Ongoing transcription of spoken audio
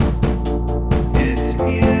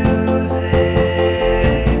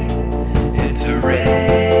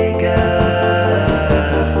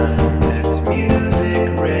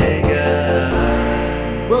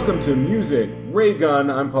to Music Ray Gun.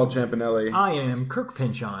 I'm Paul Champanelli. I am Kirk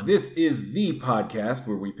Pinchon. This is the podcast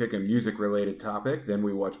where we pick a music-related topic, then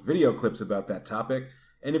we watch video clips about that topic,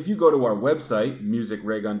 and if you go to our website,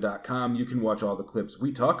 musicraygun.com, you can watch all the clips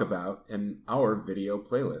we talk about in our video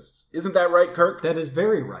playlists. Isn't that right, Kirk? That is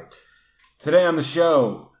very right. Today on the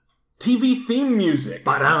show, TV theme music.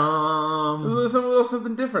 Ba-dum! A little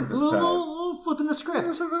something different this time. A little flipping the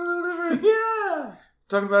script. Something a little different. Yeah.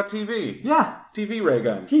 Talking about TV. Yeah. TV Ray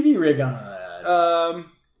Gun. TV rig on.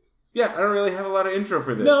 Yeah, I don't really have a lot of intro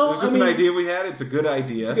for this. No, It's just an idea we had. It's a good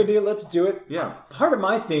idea. It's a good deal. Let's do it. Yeah. Part of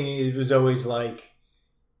my thing was always like,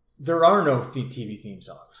 there are no TV theme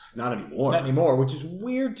songs. Not anymore. Not anymore, which is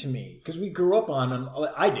weird to me. Because we grew up on them.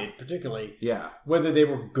 I did, particularly. Yeah. Whether they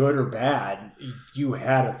were good or bad, you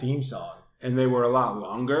had a theme song. And they were a lot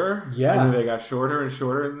longer. Yeah. And then they got shorter and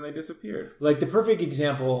shorter, and then they disappeared. Like, the perfect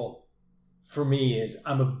example for me is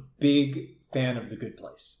I'm a big fan of The Good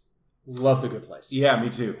Place. Love The Good Place. Yeah, me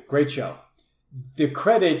too. Great show. The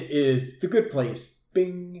credit is The Good Place.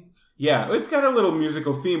 Bing. Yeah, it's got a little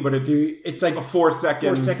musical theme, but It's like a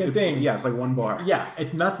 4-second thing. Yeah, it's like one bar. Yeah,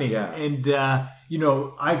 it's nothing. Yeah. And,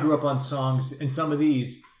 I grew up on songs, and some of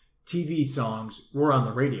these TV songs were on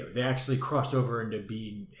the radio. They actually crossed over into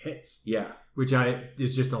being hits. Yeah. Which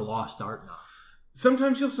is just a lost art now.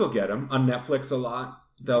 Sometimes you'll still get them. On Netflix a lot.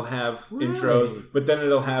 They'll have Really? intros, but then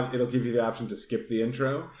it'll give you the option to skip the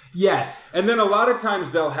intro. Yes. And then a lot of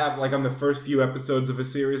times they'll have, like on the first few episodes of a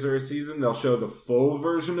series or a season, they'll show the full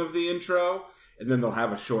version of the intro, and then they'll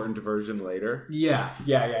have a shortened version later. Yeah.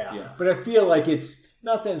 But I feel like it's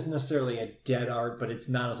not that it's necessarily a dead art, but it's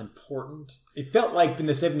not as important. It felt like in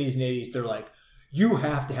the 70s and 80s, they're like, you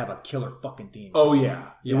have to have a killer fucking theme song. Oh,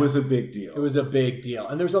 yeah. It was a big deal. It was a big deal.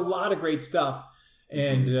 And there's a lot of great stuff.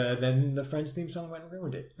 And then the Friends theme song went and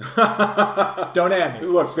ruined it. Don't at me.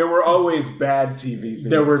 Look, there were always bad TV themes.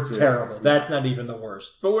 They were too. terrible. That's not even the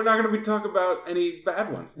worst. But we're not going to be talking about any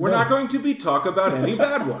bad ones. We're not going to be talking about any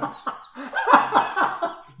bad ones.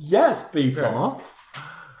 Yes, people.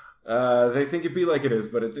 Okay. They think it be like it is,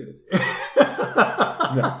 but it didn't.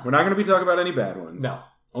 No, we're not going to be talking about any bad ones. No.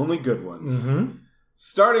 Only good ones. Mm-hmm.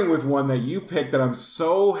 Starting with one that you picked that I'm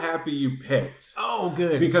so happy you picked. Oh,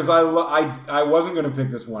 good. Because I wasn't going to pick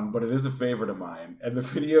this one, but it is a favorite of mine. And the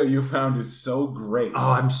video you found is so great.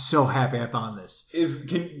 Oh, I'm so happy I found this.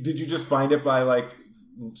 Did you just find it by like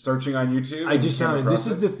searching on YouTube? I just found it. This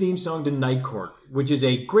is the theme song to Night Court, which is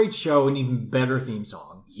a great show, an even better theme song.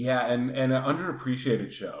 Yeah, and an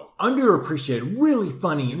underappreciated show. Underappreciated, really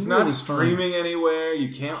funny. It's and not really streaming anywhere.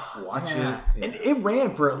 You can't watch it. Yeah. And it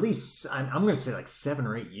ran for at least, I'm going to say like 7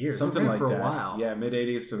 or 8 years. Something like for that. a while. Yeah,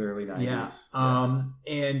 mid-80s to the early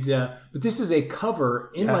 90s. Yeah. But this is a cover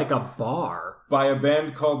in like a bar. By a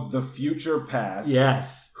band called The Future Past.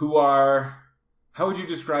 Yes. Who are, how would you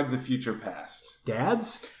describe The Future Past?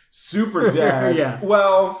 Dads? Super dads. Yeah.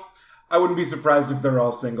 Well, I wouldn't be surprised if they're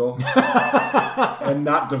all single. And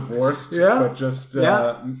not divorced. Yeah. But just,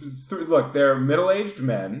 look, they're middle-aged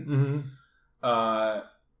men. Mm-hmm.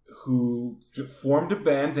 Who formed a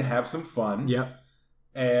band to have some fun. Yep.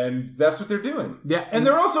 And that's what they're doing. Yeah. And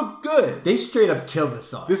they're also good. They straight up killed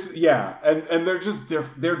this song. And they're just,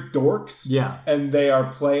 they're dorks. Yeah. And they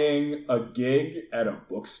are playing a gig at a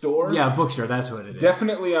bookstore. Yeah, a bookstore, that's what it is.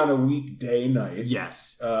 Definitely on a weekday night.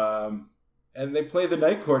 Yes. And they play the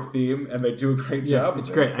Night Court theme, and they do a great job. It's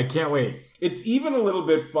great. I can't wait. It's even a little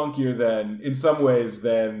bit funkier in some ways,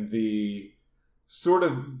 than the sort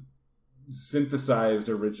of synthesized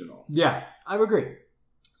original. Yeah, I would agree.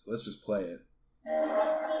 So let's just play it.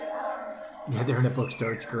 Yeah, they're in a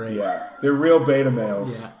bookstore. It's great. Yeah. They're real beta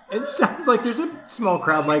males. Yeah. It sounds like there's a small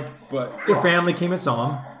crowd, like their family came and saw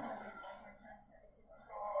them.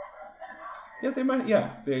 Yeah, they might. Yeah,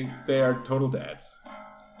 they are total dads.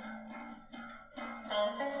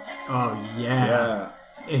 Oh, yeah. Yeah.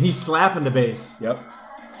 And he's slapping the bass. Yep.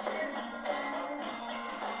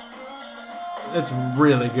 That's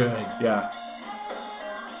really good. Yeah.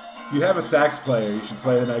 If you have a sax player, you should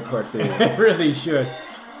play the Night Court theme. It really should.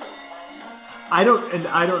 I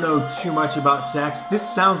don't know too much about sax. This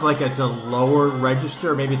sounds like it's a lower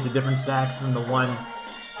register. Maybe it's a different sax than the one.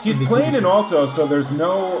 He's playing an alto, so there's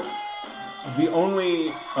no. The only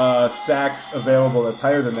sax available that's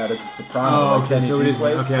higher than that is a soprano. Oh, okay, so it is.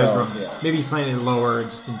 Plays, okay, I was wrong. Yeah. Maybe he's playing it lower,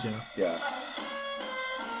 just in general. Yeah.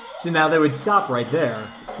 So now they would stop right there.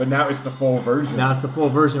 But now it's the full version. Now it's the full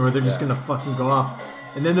version where they're just gonna fucking go off,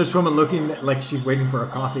 and then there's woman looking like she's waiting for a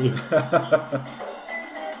coffee.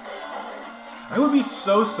 I would be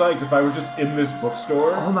so psyched if I were just in this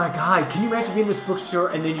bookstore. Oh my god, can you imagine being in this bookstore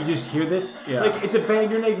and then you just hear this? Yeah. Like, it's a band,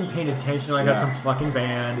 you're not even paying attention, like that's some fucking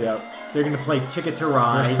band. Yeah. They're going to play Ticket to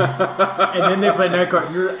Ride. And then they play Night Court.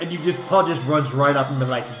 And Paul just runs right up and be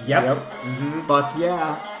like, yep. Mm-hmm. Fuck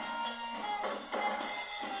yeah.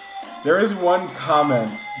 There is one comment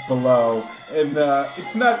below, and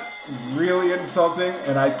it's not really insulting,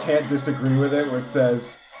 and I can't disagree with it, where it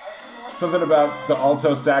says something about the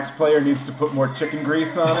alto sax player needs to put more chicken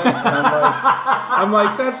grease on it. And I'm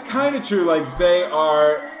like, that's kind of true. Like, they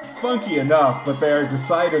are funky enough, but they are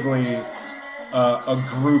decidedly a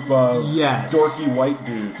group of dorky white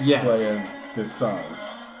dudes playing this song.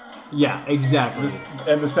 Yeah, exactly.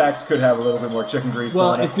 And the sax could have a little bit more chicken grease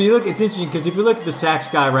on it. Well, if you look, it's interesting because if you look at the sax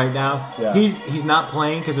guy right now, he's not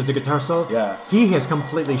playing because it's a guitar solo. Yeah. He has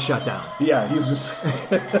completely shut down. Yeah, he's just...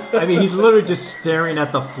 I mean, he's literally just staring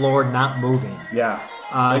at the floor, not moving. Yeah.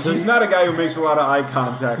 So he's not a guy who makes a lot of eye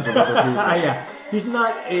contact with other people. Yeah. He's not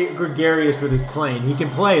gregarious with his playing. He can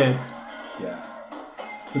play it. Yeah.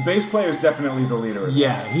 The bass player is definitely the leader.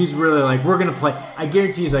 Yeah, he's really like, we're going to play. I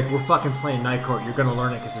guarantee he's like, we're fucking playing Night Court. You're going to learn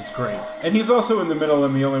it because it's great. And he's also in the middle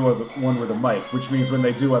and the only one with a mic, which means when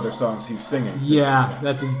they do other songs, he's singing. Yeah,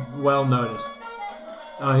 that's well noticed.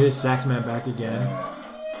 Oh, here's Saxman back again.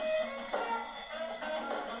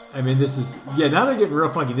 I mean, this is... Yeah, now they're getting real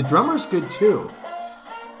funky. The drummer's good, too.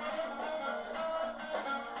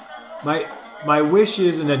 My wish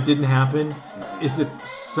is, and that didn't happen, is that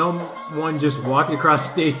someone just walked across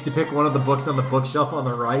stage to pick one of the books on the bookshelf on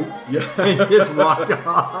the right, and just walked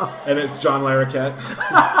off. And it's John Larroquette.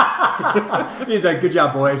 He's like, "Good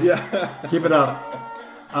job, boys. Yeah. Keep it up."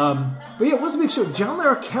 But yeah, let's make sure John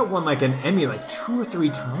Larroquette won like an Emmy like 2 or 3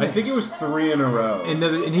 times. I think it was 3 in a row. And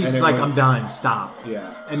he's like, "I'm done. Stop." Yeah.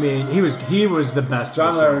 I mean, he was the best.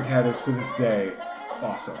 John Larroquette is to this day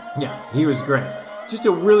awesome. Yeah, he was great. Just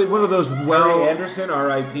a really one of those Harry Anderson,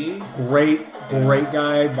 R.I.P. Great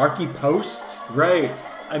guy. Marky Post. Right.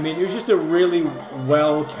 I mean, it was just a really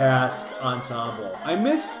well cast ensemble.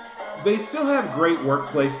 They still have great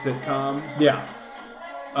workplace sitcoms. Yeah.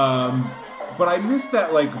 But I miss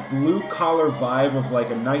that like blue collar vibe of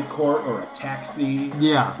like a Night Court or a Taxi.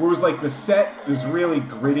 Yeah. Where it was like the set is really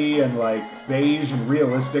gritty and like beige and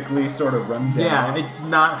realistically sort of run down. Yeah,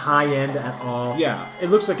 it's not high end at all. Yeah.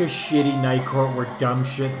 It looks like a shitty Night Court where dumb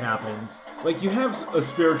shit happens. Like you have a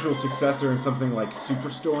spiritual successor in something like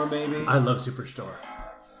Superstore maybe. I love Superstore.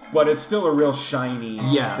 But it's still a real shiny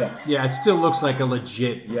set. Yeah, it still looks like a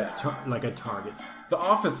legit like a Target. The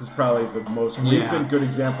Office is probably the most recent good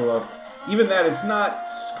example of even that it's not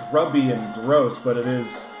scrubby and gross, but it is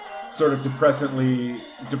sort of depressingly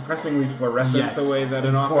fluorescent the way that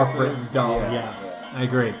an office is. Dull. Yeah, I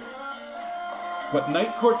agree. But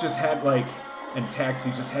Night Court just had and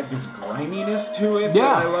Taxi just had this griminess to it that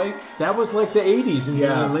I like. That was like the 80s and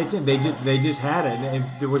the late 70s. They just had it, and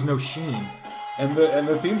there was no sheen. And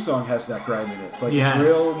the theme song has that griminess, like it's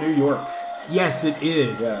real New York. Yes, it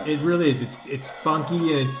is. Yeah. It really is. It's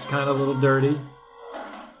funky and it's kind of a little dirty.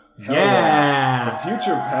 Hell yeah. The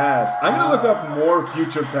Future Past. I'm gonna look up more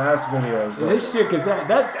Future Past videos. This shit, because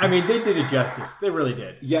I mean, they did it justice. They really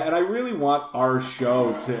did. Yeah, and I really want our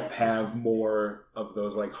show to have more of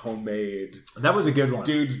those like homemade. That was a good one.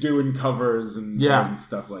 Dudes doing covers and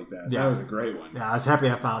stuff like that. Yeah. That was a great one. Yeah, I was happy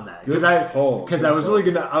I found that because I was really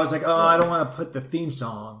gonna. I was like, I don't want to put the theme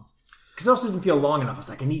song. Because I also didn't feel long enough. I was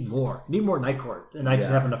like, I need more Night Court. And I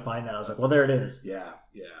just happened to find that. I was like, well, there it is. Yeah.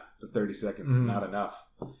 The 30 seconds is not enough.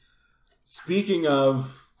 Speaking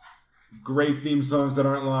of great theme songs that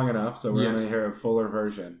aren't long enough, so we're going to hear a fuller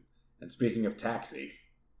version. And speaking of Taxi,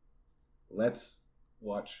 let's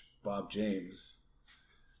watch Bob James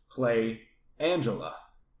play Angela.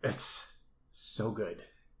 It's so good.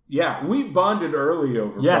 Yeah, we bonded early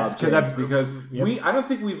over Bob James because I don't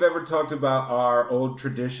think we've ever talked about our old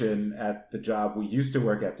tradition at the job we used to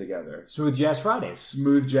work at together. Smooth Jazz Fridays.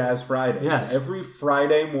 Smooth Jazz Fridays. Yes. Every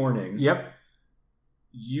Friday morning. Yep.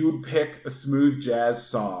 You'd pick a smooth jazz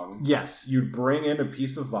song. Yes. You'd bring in a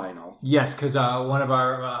piece of vinyl. Yes, because one of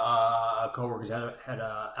our coworkers had an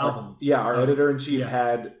album. Our editor-in-chief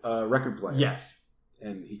had a record player. Yes.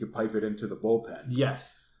 And he could pipe it into the bullpen.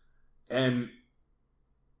 Yes. And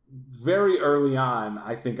very early on,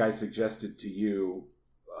 I think I suggested to you,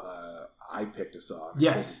 I picked a song.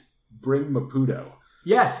 Yes. Bring Maputo.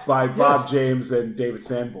 Yes. By Bob James and David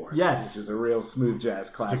Sanborn. Yes. Which is a real smooth jazz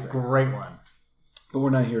classic. It's a great one. But we're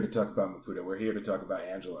not here to talk about Maputo. We're here to talk about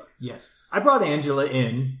Angela. Yes. I brought Angela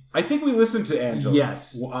in. I think we listened to Angela.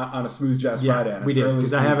 Yes. On a Smooth Jazz Friday. We did.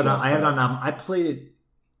 Because I have it on album. I played it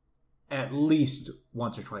at least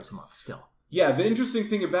once or twice a month still. Yeah. The interesting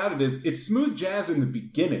thing about it is it's smooth jazz in the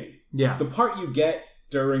beginning. Yeah. The part you get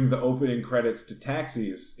during the opening credits to Taxi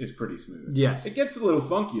is pretty smooth. Yes. It gets a little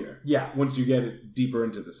funkier. Yeah. Once you get it deeper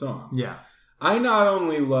into the song. Yeah. I not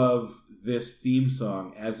only love this theme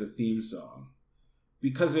song as a theme song,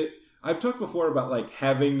 because I've talked before about like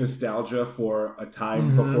having nostalgia for a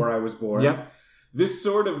time before I was born. Yep. This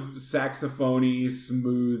sort of saxophony,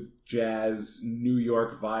 smooth jazz, New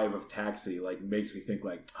York vibe of Taxi like makes me think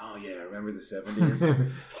like, oh yeah, remember the 70s?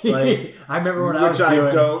 Like, I remember when I was doing.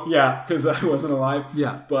 Which I don't, yeah, because I wasn't alive.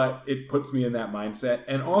 Yeah, but it puts me in that mindset.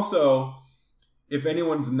 And also, if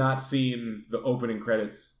anyone's not seen the opening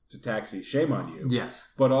credits to Taxi, shame on you.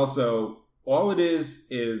 Yes, but also all it is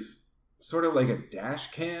sort of like a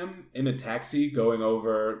dash cam in a taxi going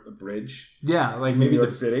over a bridge. Yeah, like maybe New York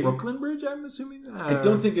the City. Brooklyn Bridge, I'm assuming. I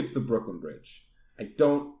don't think it's the Brooklyn Bridge. I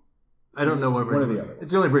don't know what bridge. One of the other.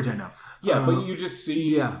 It's the only bridge I know. Yeah, but you just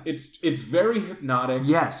see. Yeah. It's very hypnotic.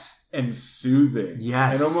 Yes, and soothing.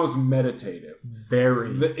 Yes, and almost meditative.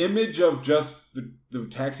 Very. The image of just the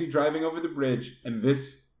taxi driving over the bridge and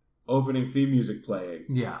this opening theme music playing.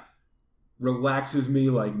 Yeah. Relaxes me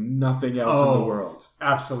like nothing else in the world.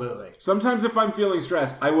 Absolutely. Sometimes if I'm feeling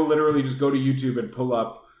stressed, I will literally just go to YouTube and pull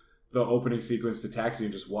up the opening sequence to Taxi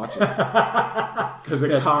and just watch it. Because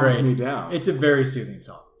it calms me down. It's a very soothing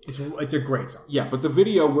song. It's a great song. Yeah, but the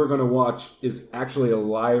video we're going to watch is actually a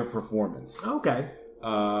live performance. Okay.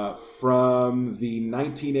 From the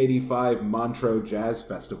 1985 Montreux Jazz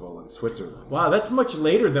Festival in Switzerland. Wow, that's much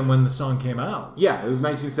later than when the song came out. Yeah, it was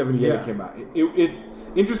 1978 it came out.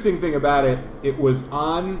 Interesting thing about it, he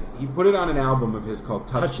put it on an album of his called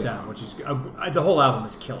Touchdown. Which is, the whole album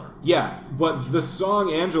is killer. Yeah, but the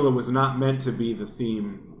song Angela was not meant to be the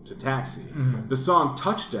theme to Taxi. Mm-hmm. The song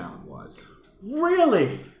Touchdown was.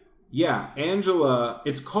 Really? Yeah, Angela,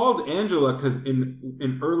 it's called Angela because in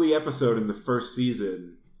an early episode in the first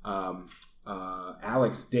season,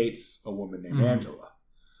 Alex dates a woman named Angela.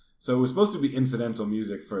 So it was supposed to be incidental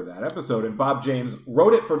music for that episode, and Bob James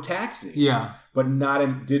wrote it for Taxi. Yeah. But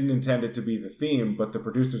didn't intend it to be the theme, but the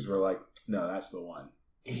producers were like, no, that's the one.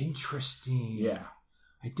 Interesting. Yeah.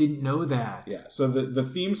 I didn't know that. Yeah, so the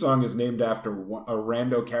theme song is named after a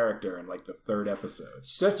rando character in like the third episode.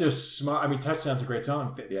 Such a smart, Touchdown's a great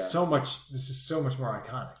song, but this is so much more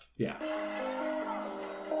iconic. Yeah.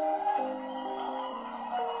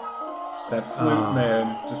 That flute, man,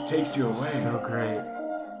 just takes you away. So great.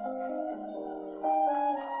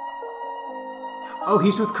 Oh,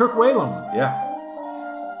 he's with Kirk Whalum. Yeah.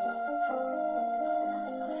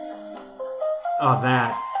 Oh,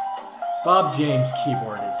 that. Bob James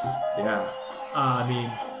keyboard is... Yeah.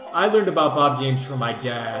 I learned about Bob James from my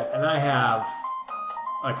dad, and I have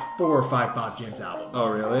like 4 or 5 Bob James albums.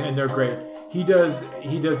 Oh, really? And they're great. He does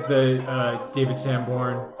the David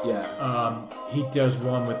Sanborn. Yeah. He does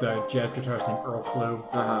one with a jazz guitarist named Earl Klugh.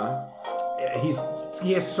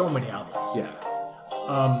 He has so many albums. Yeah.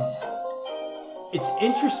 It's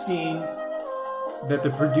interesting that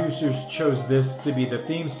the producers chose this to be the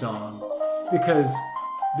theme song because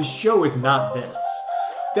the show is not this.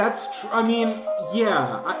 That's true.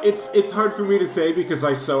 It's hard for me to say because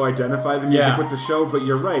I so identify the music with the show, but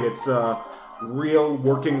you're right. It's a real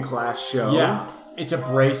working class show. Yeah. It's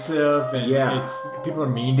abrasive and people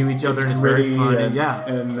are mean to each other and it's very funny. But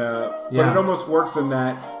it almost works in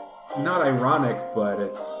that, not ironic, but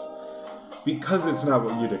it's because it's not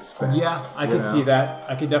what you'd expect. Yeah, I could see that.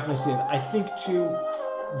 I could definitely see that. I think too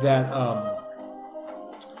that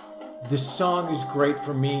this song is great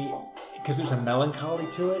for me because there's a melancholy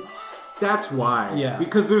to it. That's why. Yeah.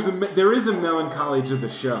 Because there is a melancholy to the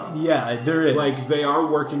show. Yeah, there is. Like, they are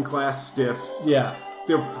working class stiffs. Yeah.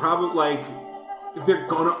 They're probably they're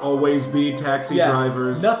gonna always be taxi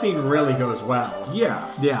drivers. Nothing really goes well. Yeah.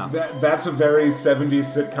 Yeah. That's a very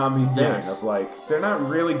 70s sitcom-y thing of like, they're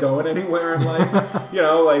not really going anywhere in life.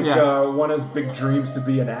 One has big dreams to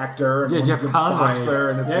be an actor and one's Jeff a Conway.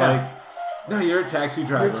 boxer, and it's like, no, you're a taxi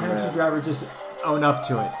driver. You're a taxi driver, just own up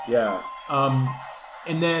to it. Yeah.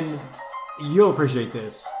 And then you'll appreciate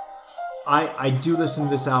this. I do listen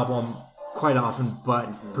to this album quite often, but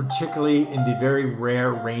particularly in the very rare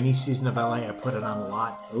rainy season of LA, I put it on a lot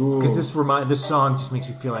because this song just makes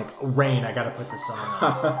me feel like rain. I gotta put this song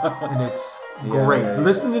on, and it's great.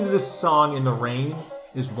 Listening to this song in the rain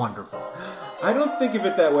is wonderful. I don't think of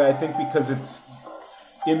it that way. I think because it's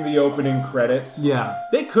in the opening credits. Yeah.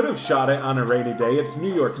 They could have shot it on a rainy day. It's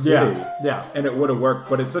New York City. Yeah. And it would have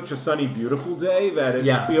worked, but it's such a sunny, beautiful day that it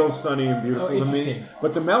feels sunny and beautiful to me.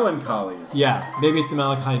 But the melancholy is... Yeah. Maybe it's the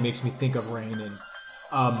melancholy makes me think of rain.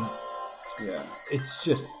 And it's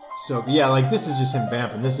just so... Yeah, like this is just him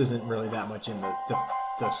vamping. This isn't really that much in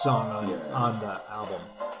the song on the album.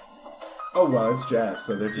 Oh, well, it's jazz,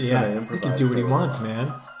 so they're just going to improvise. He can do what he wants, man.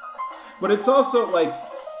 But it's also, like,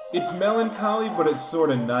 it's melancholy, but it's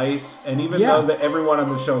sort of nice. And even though everyone on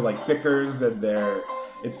the show, like, bickers and they're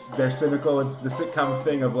cynical, it's the sitcom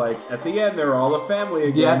thing of, like, at the end, they're all a family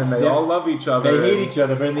again, and they all love each other. They hate each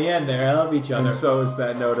other, but in the end, they love each other. And so is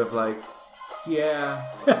that note of, like, yeah.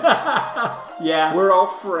 Yeah. We're all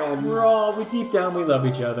friends. We deep down, we love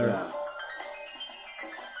each other. Yeah.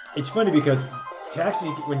 It's funny because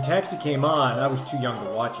when Taxi came on, I was too young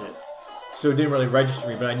to watch it. So it didn't really register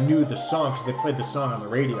me, but I knew the song because they played the song on the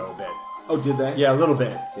radio a bit. Oh, did they? Yeah, a little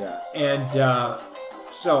bit. Yeah. And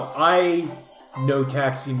so I know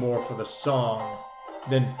Taxi more for the song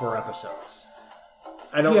than for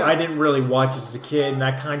episodes. I didn't really watch it as a kid, and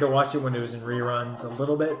I kind of watched it when it was in reruns a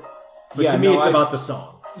little bit. But to me, it's about the song.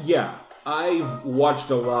 Yeah. I've watched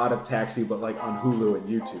a lot of Taxi, but like on Hulu and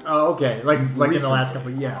YouTube. Oh, okay. Like in the last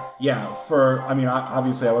couple of years. Yeah.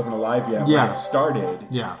 Obviously I wasn't alive yet when it started.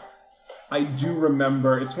 Yeah. I do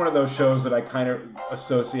remember, it's one of those shows that I kind of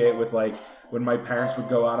associate with, like, when my parents would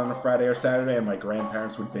go out on a Friday or Saturday and my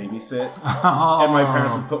grandparents would babysit. Oh. And my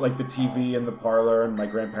parents would put, like, the TV in the parlor and my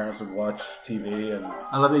grandparents would watch TV. And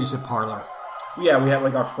I love that you said parlor. Yeah, we had,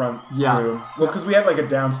 like, our front room. Well, because we had, like, a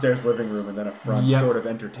downstairs living room and then a front sort of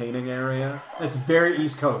entertaining area. That's very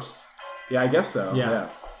East Coast. Yeah, I guess so. Yeah.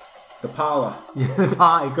 The Pala.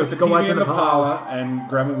 Goes to go watch the Pala, and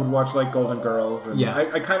Grandma would watch like Golden Girls. And yeah,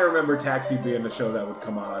 I kind of remember Taxi being the show that would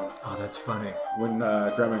come on. Oh, that's funny. When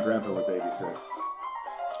Grandma and Grandpa would babysit.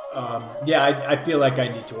 I feel like I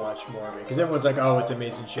need to watch more of it because everyone's like, "Oh, it's an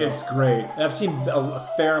amazing show." It's great. And I've seen a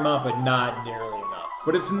fair amount, but not nearly enough.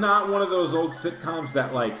 But it's not one of those old sitcoms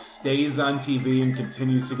that like stays on TV and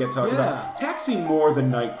continues to get talked about. Taxi more than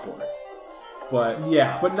Night Court. But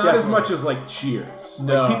not as much as like Cheers.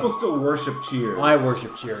 No, like, people still worship Cheers. I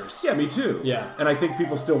worship Cheers. Yeah, me too. Yeah, and I think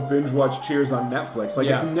people still binge watch Cheers on Netflix. Like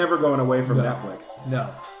it's never going away from Netflix. No,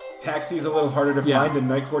 Taxi's a little harder to find, and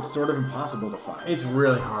Night Court's sort of impossible to find. It's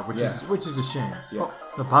really hard, which is a shame. Yeah,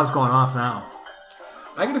 the pop's going off now.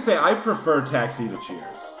 I gotta say, I prefer Taxi to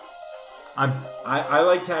Cheers. I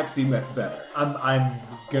like Taxi better. I'm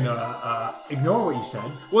gonna ignore what you said.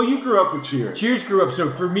 Well, you grew up with Cheers. Cheers grew up, so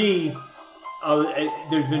for me.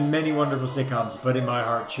 There's been many wonderful sitcoms, but in my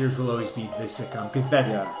heart, Cheers will always be the sitcom because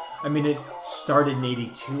that's. Yeah. I mean, it started in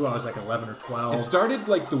 '82. I was like 11 or 12. It started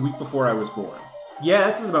like the week before I was born. Yeah,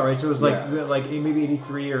 that's about right. So it was like maybe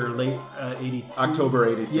 '83 or late '82.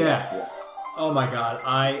 October '82. Yeah. Oh my God,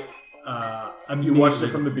 you watched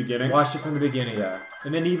it from the beginning. Watched it from the beginning. Yeah.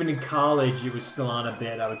 And then even in college, it was still on a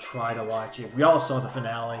bit. I would try to watch it. We all saw the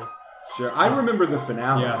finale. Sure, I remember the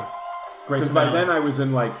finale. Yeah. Because by then I was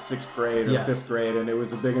in like 6th grade or 5th grade, and it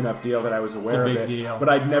was a big enough deal that I was aware of it. Deal. But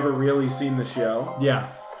I'd never really seen the show. Yeah.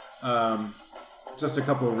 Just a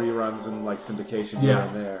couple of reruns and like syndication here and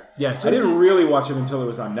there. Yeah. So I didn't really watch it until it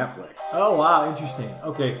was on Netflix. Oh wow, interesting.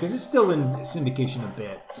 Okay, because it's still in syndication a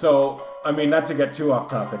bit. So I mean, not to get too off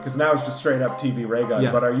topic, because now it's just straight up TV Raygun.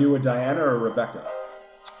 Yeah. But are you a Diana or a Rebecca?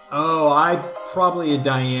 Oh, I'm probably a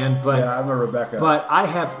Diane, but I'm a Rebecca. But I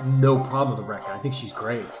have no problem with Rebecca. I think she's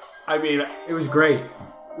great. I mean, it was great.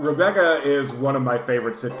 Rebecca is one of my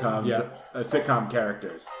favorite sitcoms, sitcom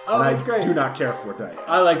characters. Oh, and that's great. I do not care for Diane.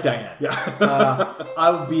 I like Diane. Yeah.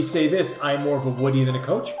 I would say this: I'm more of a Woody than a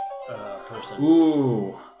Coach person.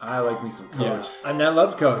 Ooh, I like me some Coach. Yeah. And I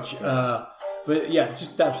love Coach. But yeah,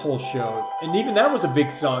 just that whole show, and even that was a big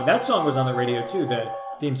song. That song was on the radio too. The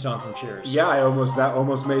theme song from Cheers. Yeah, that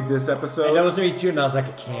almost made this episode. And that was me too, and I was like,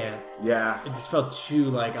 I can't. Yeah. It just felt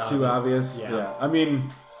too obvious. Too obvious. Yeah. I mean.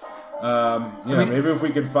 Maybe if we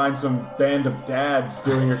could find some band of dads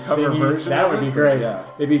doing a cover version, that would be great. Yeah.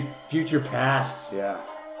 Maybe Future Past. Yeah.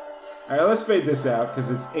 All right, let's fade this out because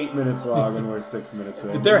it's 8 minutes long and we're 6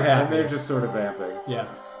 minutes in. They're happy. And they're just sort of vamping. Yeah.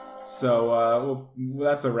 So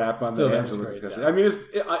that's a wrap on the Angela discussion. I mean,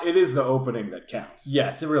 it is the opening that counts.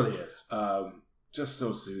 Yes, it really is. Just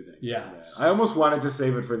so soothing. Yeah. I almost wanted to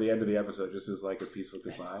save it for the end of the episode just as like a peaceful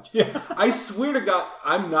goodbye. Yeah. I swear to God,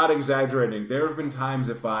 I'm not exaggerating. There have been times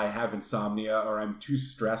if I have insomnia or I'm too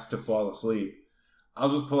stressed to fall asleep, I'll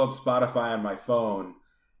just pull up Spotify on my phone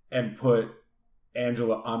and put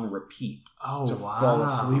Angela on repeat to fall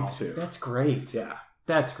asleep to. That's great. Yeah.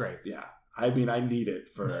 That's great. Yeah. I mean, I need it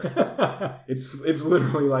for it's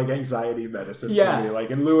literally like anxiety medicine for me. Like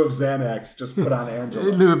in lieu of Xanax, just put on Angela.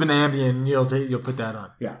 In lieu of an Ambien, you'll put that on.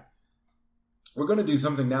 Yeah. We're going to do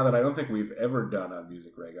something now that I don't think we've ever done on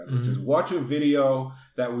Music Raygun, which is watch a video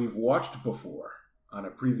that we've watched before. on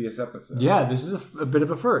a previous episode. Yeah, this is a bit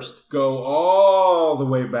of a first. Go all the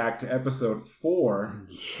way back to episode 4.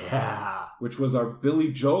 Yeah. Which was our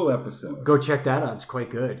Billy Joel episode. Go check that out. It's quite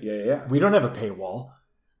good. Yeah. We don't have a paywall.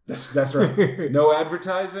 That's right. No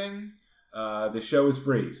advertising. The show is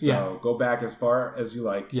free. So go back as far as you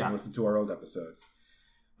like and listen to our old episodes.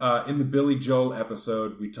 In the Billy Joel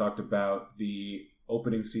episode, we talked about the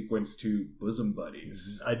opening sequence to Bosom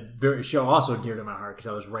Buddies. A show also dear to my heart because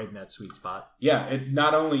I was right in that sweet spot. Yeah, it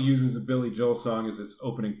not only uses a Billy Joel song as its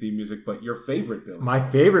opening theme music, but your favorite Billy My Joel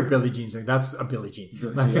favorite Billie Jean song. That's a Billie Jean.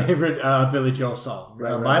 My favorite Billy Joel song.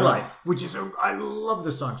 My Life. Which is, I love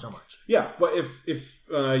the song so much. Yeah, but if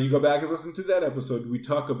you go back and listen to that episode, we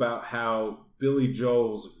talk about how Billy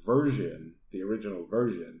Joel's version, the original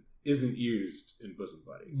version, isn't used in Bosom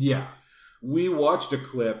Buddies. Yeah. We watched a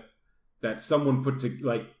clip that someone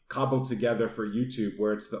cobbled together for YouTube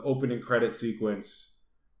where it's the opening credit sequence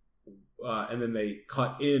and then they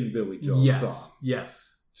cut in Billy Joel's song.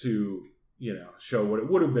 Yes. To, show what it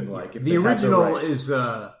would have been like if the original is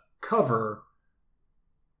a cover.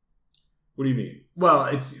 What do you mean? Well,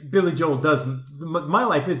 it's Billy Joel does. My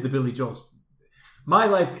Life is the Billy Joel's. My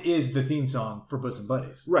Life is the theme song for Bosom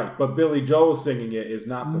Buddies. Right, but Billy Joel singing it is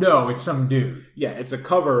not No, it's some dude. Yeah, it's a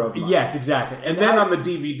cover of mine. Yes, exactly. And then on the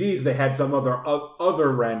DVDs, they had some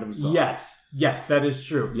other random song. Yes, that is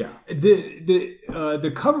true. Yeah.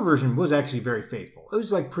 The cover version was actually very faithful. It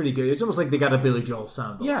was pretty good. It's almost like they got a Billy Joel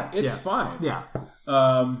sound. Yeah, it's fine. Yeah.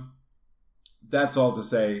 That's all to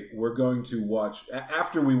say, we're going to watch...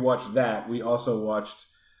 After we watched that, we also watched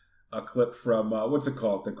a clip from, what's it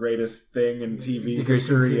called? The Greatest Thing in TV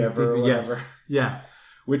History Ever, or whatever. Yes. Yeah.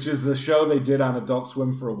 Which is a show they did on Adult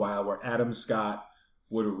Swim for a while where Adam Scott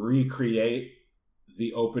would recreate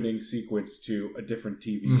the opening sequence to a different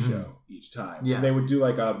TV show each time. Yeah. And they would do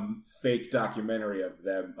a fake documentary of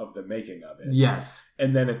the making of it. Yes.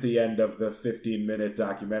 And then at the end of the 15-minute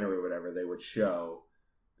documentary or whatever, they would show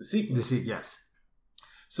the sequence. Yes.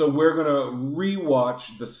 So we're going to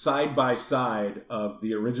rewatch the side-by-side of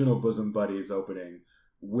the original Bosom Buddies opening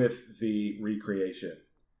with the recreation.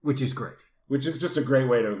 Which is great. Which is just a great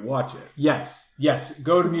way to watch it. Yes.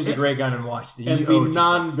 Go to Music Ray Gun and watch the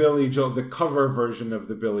non-Billy Joel, the cover version of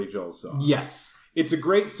the Billy Joel song. Yes. It's a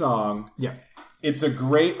great song. Yeah. It's a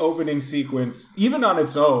great opening sequence. Even on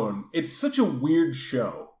its own, it's such a weird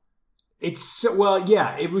show.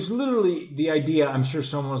 It was literally the idea. I'm sure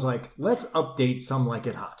someone was like, let's update Some Like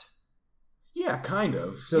It Hot. Yeah, kind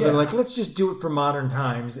of. So they're like, let's just do it for modern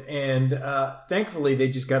times. And thankfully, they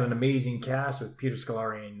just got an amazing cast with Peter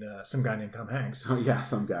Scolari and some guy named Tom Hanks. Oh, yeah,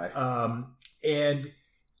 some guy. And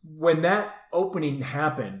when that opening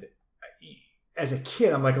happened, as a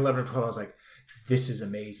kid, I'm like 11 or 12, I was like, this is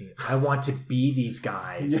amazing. I want to be these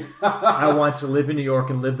guys. I want to live in New York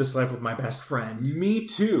and live this life with my best friend. Me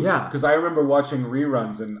too. Yeah. Because I remember watching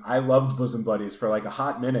reruns and I loved Bosom Buddies for a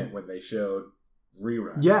hot minute when they showed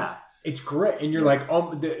reruns. Yeah. It's great. And you're like,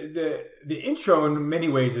 oh, the intro in many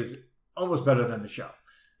ways is almost better than the show.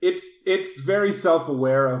 It's very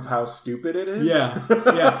self-aware of how stupid it is.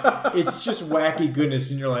 Yeah. It's just wacky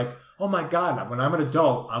goodness. And you're like, oh my God, when I'm an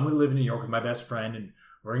adult, I'm going to live in New York with my best friend and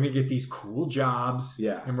we're going to get these cool jobs.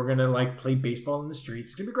 Yeah. And we're going to play baseball in the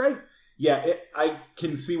streets. It's going to be great. Yeah. I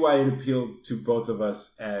can see why it appealed to both of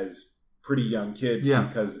us as pretty young kids. Yeah.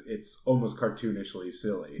 Because it's almost cartoonishly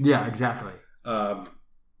silly. Yeah, exactly.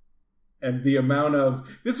 And the amount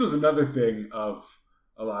of... This was another thing of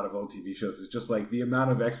a lot of old TV shows. Is just the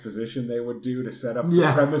amount of exposition they would do to set up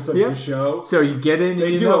the premise of the show. So you get in...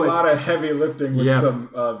 They do a lot of heavy lifting with some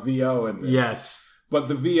VO in this. Yes. But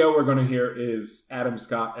the VO we're going to hear is Adam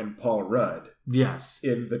Scott and Paul Rudd. Yes.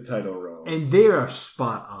 In the title roles. And they are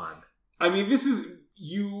spot on. I mean, this is...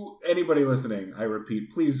 Anybody listening, I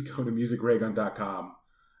repeat, please go to musicraygun.com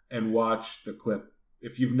and watch the clip.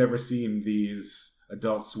 If you've never seen these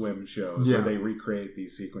Adult Swim shows where they recreate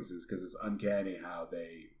these sequences, because it's uncanny how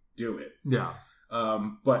they do it. Yeah.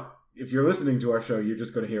 But if you're listening to our show, you're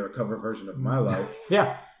just going to hear a cover version of My Life.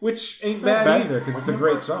 Yeah. Which ain't bad either, because it's a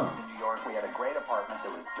great song. In New York, we had a great apartment that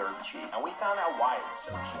was dirt cheap, and we found out why it was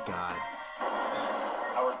so cheap. Oh, my God.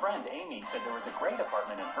 Our friend Amy said there was a great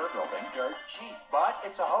apartment in her building, dirt cheap, but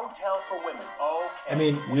it's a hotel for women. Okay. I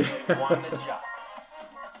mean, we need one adjustment.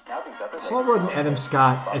 Now these other Paul Rudd and Adam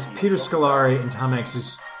Scott as Peter Scolari and Tom Hanks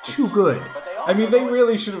is too good. I mean, they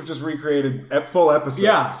really should have just recreated full episodes.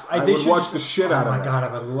 Yeah, I would watch the shit out of it. Oh my God,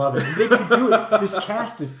 I would love it. They could do it. This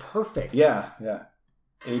cast is perfect. Yeah.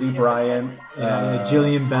 A.D. Bryant,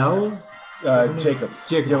 Jillian Bell,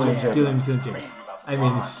 Jacobs. Jillian Jacobs. I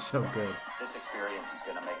mean, it's so good. This experience is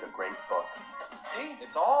going to make a great book. See,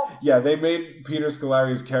 it's all... Yeah, they made Peter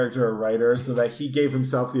Scolari's character a writer so that he gave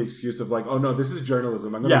himself the excuse of like, oh no, this is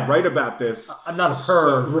journalism. I'm going to write about this. I'm not a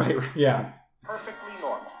perv. Right. Yeah. perfectly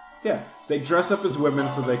normal. Yeah, they dress up as women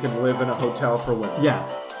so they can live in a hotel for women. Yeah.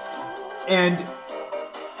 And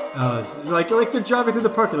like they're driving through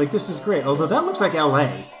the park. They're like, this is great. Although that looks like L.A.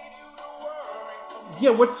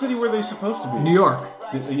 Yeah, what city were they supposed to be? New York.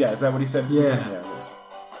 Yeah, is that what he said? Yeah.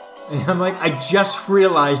 And I'm like, I just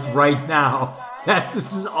realized right now that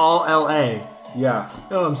this is all L.A. Yeah.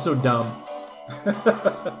 Oh, I'm so dumb.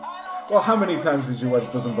 Well, how many times did you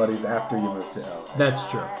watch Bosom Buddies after you moved to LA?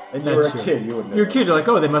 That's true. And you were a kid, you wouldn't know. You're a kid, you're like,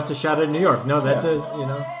 oh, they must have shot it in New York. No, that's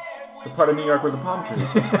the part of New York where the palm trees.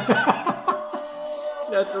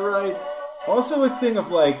 That's right. Also a thing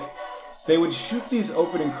of like, they would shoot these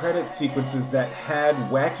opening credit sequences that had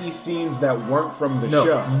wacky scenes that weren't from the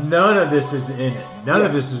show. None of this is in it. None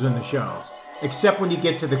of this is in the show. Except when you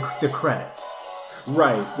get to the credits.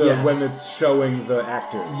 Right, when it's showing the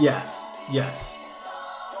actors. Yes.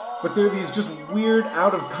 But there are these just weird,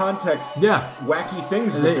 out of context, wacky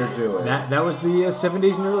things that they're doing. That was the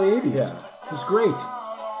 70s and early 80s. Yeah. It was great.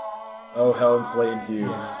 Oh, Helen Slayton Hughes.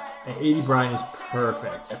 Yeah. And Aidy Bryant is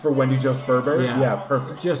perfect. And for Wendy Jo Sperber? Yeah,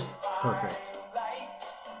 perfect. Just perfect.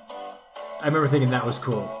 I remember thinking that was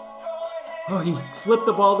cool. Oh, he flipped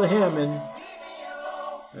the ball to him, and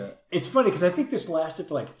it's funny because I think this lasted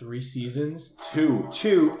for like 3 seasons.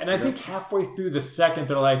 Two. And I think halfway through the second,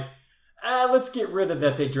 they're like, let's get rid of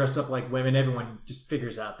that they dress up like women. Everyone just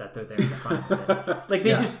figures out that they're there to find it. Like,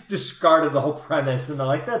 they just discarded the whole premise, and they're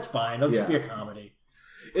like, that's fine. It'll just be a comedy.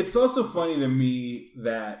 It's also funny to me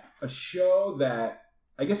that a show that,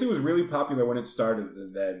 I guess it was really popular when it started,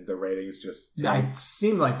 and then the ratings just... It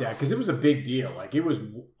seemed like that, because it was a big deal. Like, it was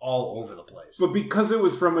all over the place. But because it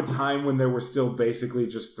was from a time when there were still basically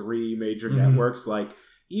just 3 major networks, like,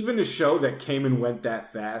 even a show that came and went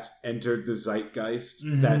that fast entered the zeitgeist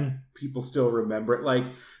that people still remember it. Like,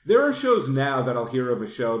 there are shows now that I'll hear of a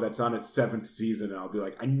show that's on its 7th season, and I'll be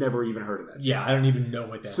like, I never even heard of that show. Yeah, I don't even know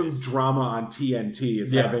what that is. Some drama on TNT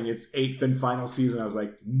is having its 8th and final season. I was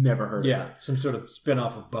like, never heard of it. Yeah, some sort of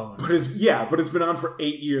spin-off of Bones. But it's been on for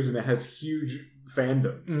 8 years, and it has huge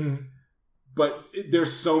fandom. Mm-hmm. But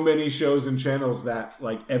there's so many shows and channels that,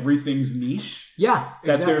 like, everything's niche. Yeah,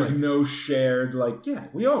 that there's no shared, like,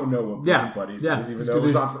 we all know what Bosom Buddies is, even though it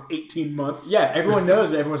was on for 18 months. Yeah, everyone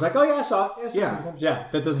knows it. Everyone's like, oh, yeah, I saw it. Yeah,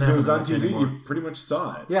 that doesn't happen. It was on TV, anymore. You pretty much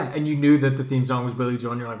saw it. Yeah, and you knew that the theme song was Billy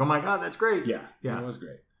Joel, and you're like, oh my God, that's great. Yeah, it was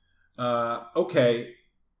great. Okay,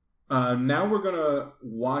 now we're going to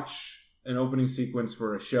watch an opening sequence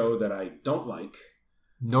for a show that I don't like.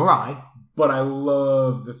 Nor I. But I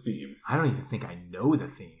love the theme. I don't even think I know the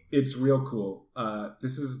theme. It's real cool.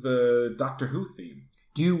 This is the Doctor Who theme.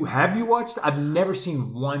 Have you watched? I've never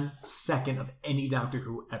seen 1 second of any Doctor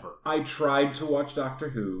Who ever. I tried to watch Doctor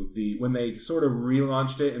Who when they sort of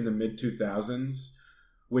relaunched it in the mid-2000s,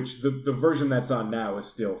 which the version that's on now is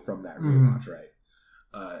still from that relaunch, right?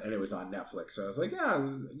 And it was on Netflix. So I was like, I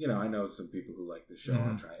know some people who like this show.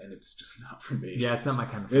 I'll try it. And it's just not for me. Yeah, it's not my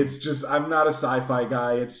kind of thing. It's just, I'm not a sci-fi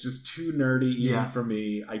guy. It's just too nerdy even for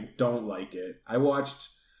me. I don't like it. I watched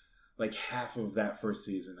like half of that first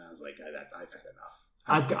season. I was like, I've had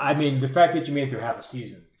enough. I mean, the fact that you made it through half a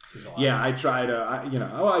season is a lot. Yeah, I tried I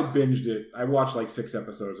binged it. I watched like 6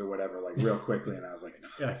 episodes or whatever, like real quickly. And I was like,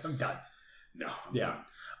 no, I'm done. No, I'm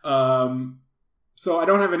done. So I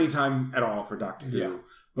don't have any time at all for Doctor Who,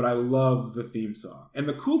 but I love the theme song. And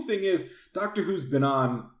the cool thing is, Doctor Who's been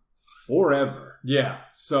on forever. Yeah.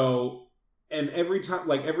 So, and every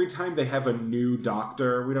time they have a new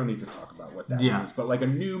Doctor, we don't need to talk about what that means, but like a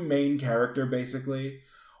new main character, basically,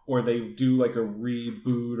 or they do like a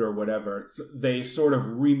reboot or whatever, so they sort of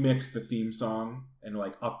remix the theme song and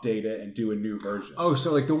like update it and do a new version. Oh,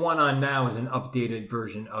 so like the one on now is an updated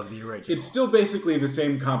version of the original. It's still basically the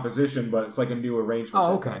same composition, but it's like a new arrangement.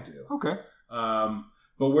 Oh, okay. Okay.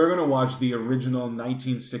 But we're going to watch the original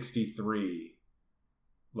 1963,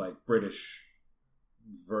 like British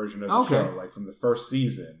version of the show, like from the first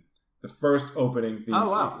season. The first opening theme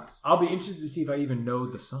sequence. I'll be interested to see if I even know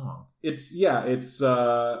the song. It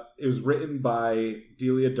was written by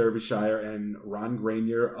Delia Derbyshire and Ron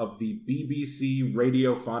Granier of the BBC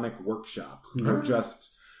Radiophonic Workshop, who were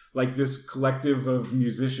just like this collective of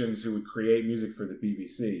musicians who would create music for the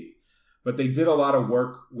BBC. But they did a lot of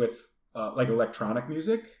work with like electronic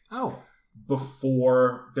music. Oh.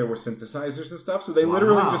 Before there were synthesizers and stuff. So they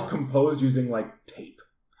literally just composed using like tape.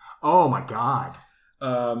 Oh my God.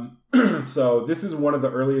 So this is one of the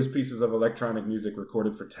earliest pieces of electronic music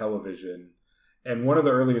recorded for television, and one of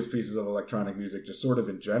the earliest pieces of electronic music just sort of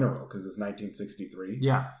in general, because it's 1963.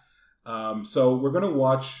 Yeah. So we're going to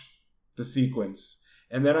watch the sequence,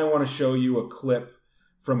 and then I want to show you a clip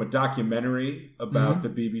from a documentary about the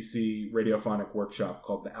BBC Radiophonic Workshop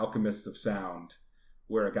called The Alchemists of Sound,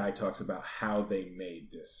 where a guy talks about how they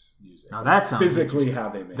made this music. Now that sounds physically how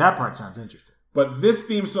they made that it. part sounds interesting. But this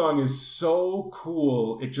theme song is so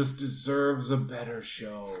cool, it just deserves a better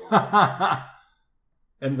show.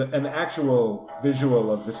 And the actual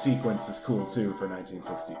visual of the sequence is cool too for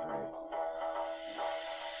 1963.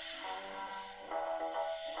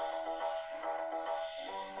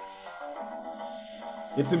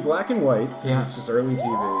 It's in black and white. Yeah. It's just early TV.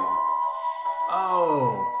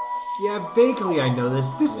 Oh. Yeah, vaguely I know this.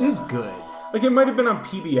 This is good. Like, it might have been on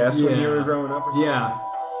PBS when you were growing up or something. Yeah.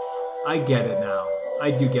 I get it now.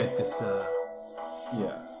 I do get this.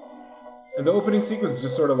 Yeah. And the opening sequence is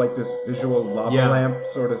just sort of like this visual lava lamp,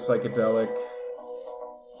 sort of psychedelic.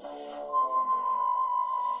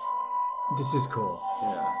 This is cool.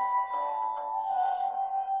 Yeah.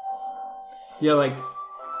 Yeah, like,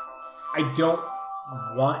 I don't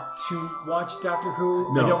want to watch Doctor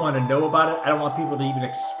Who. No. I don't want to know about it. I don't want people to even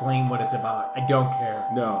explain what it's about. I don't care.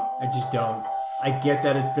 No. I just don't. I get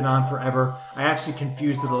that it's been on forever. I actually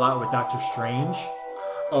confused it a lot with Doctor Strange.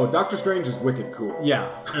 Oh, Doctor Strange is wicked cool. Yeah,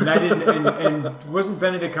 and I didn't. And wasn't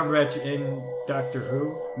Benedict Cumberbatch in Doctor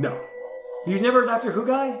Who? No. He was never a Doctor Who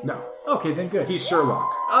guy? No. Okay, then good. He's Sherlock.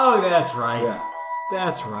 Oh, that's right. Yeah.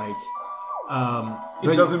 That's right.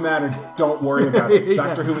 It doesn't matter. Don't worry about it.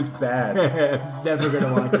 Doctor Who is bad. Never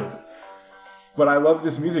gonna watch it. But I love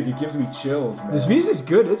this music. It gives me chills, man. This music's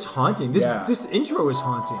good. It's haunting. This intro is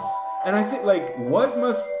haunting. And I think, like, what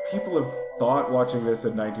must people have thought watching this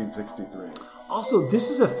in 1963? Also, this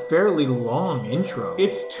is a fairly long intro.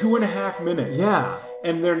 It's 2.5 minutes. Yeah.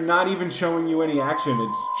 And they're not even showing you any action.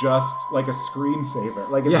 It's just like a screensaver.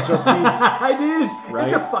 Like, it's just these... It is. Right?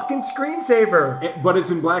 It's a fucking screensaver. But it's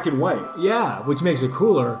in black and white. Yeah, which makes it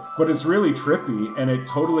cooler. But it's really trippy, and it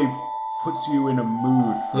totally puts you in a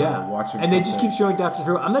mood for watching And they just something. keep showing Doctor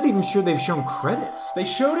Who. I'm not even sure they've shown credits. They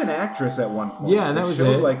showed an actress at one point. Yeah, and that was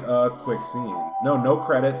showed, it. like, a quick scene. No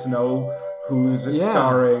credits, no who's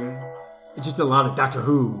starring. It's just a lot of Doctor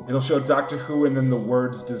Who. It'll show Doctor Who, and then the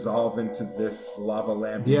words dissolve into this lava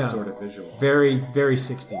lampy sort of visual. Very, very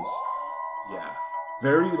 60s. Yeah.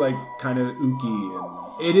 Very, like, kind of ooky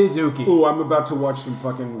and... It is ooky. Ooh, I'm about to watch some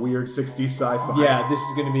fucking weird 60s sci-fi. Yeah, this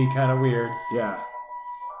is going to be kind of weird. Yeah.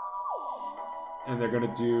 And they're going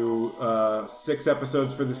to do 6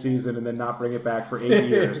 episodes for the season and then not bring it back for 8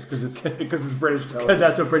 years because it's British television. Because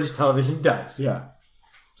that's what British television does. Yeah.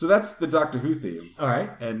 So that's the Doctor Who theme. All right.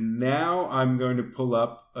 And now I'm going to pull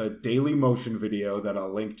up a Daily Motion video that I'll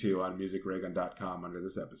link to on musicraygun.com under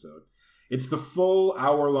this episode. It's the full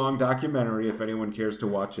hour-long documentary if anyone cares to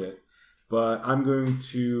watch it. But I'm going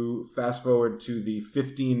to fast forward to the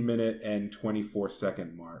 15-minute and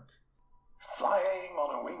 24-second mark. Flying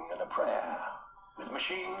on a wing and a prayer, with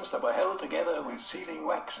machines that were held together with sealing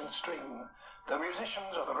wax and string, the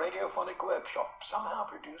musicians of the Radiophonic Workshop somehow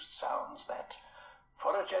produced sounds that,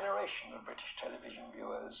 for a generation of British television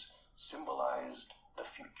viewers, symbolised the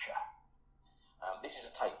future. This is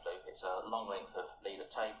a tape loop. It's a long length of leader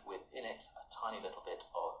tape with in it a tiny little bit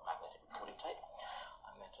of magnetic recording tape.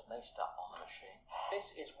 I'm going to lace it up on the machine.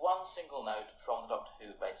 This is one single note from the Doctor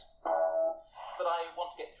Who bass. But I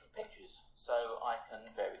want to get different pitches, so I can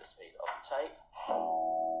vary the speed of the tape.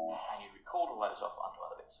 And you record all those off onto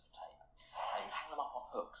other bits of tape. And you hang them up on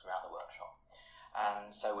hooks around the workshop.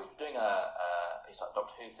 And so when you're doing a piece like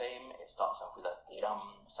Doctor Who theme, it starts off with a dum,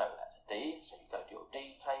 so that's a D. So you go to your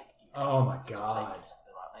D tape. Oh my God.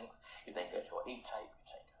 Exactly the right length. You then go to your E tape. You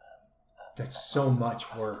take. That's so much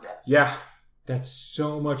work. Yeah. That's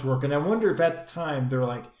so much work. And I wonder if at the time they're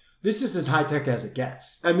like, this is as high tech as it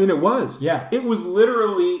gets. I mean, it was. Yeah. It was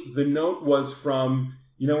literally, the note was from,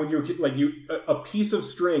 you know, when you were like a piece of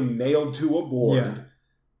string nailed to a board. Yeah.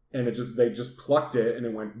 And they just plucked it and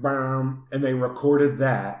it went bam, and they recorded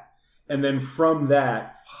that. And then from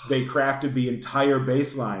that, they crafted the entire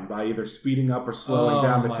bass line by either speeding up or slowing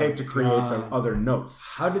down the tape to create the other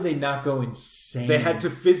notes. How did they not go insane? They had to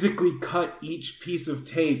physically cut each piece of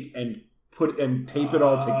tape and tape it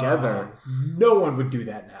all together. No one would do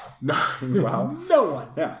that now. No, wow. No one.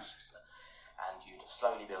 Yeah. And you just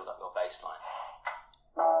slowly build up your bass line.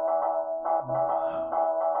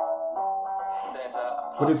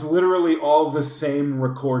 But it's literally all the same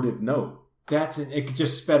recorded note. It could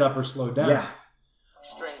just sped up or slowed down. Yeah.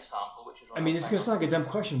 String sample, which is... I mean, this is going to sound like a dumb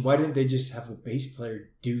question. Why didn't they just have a bass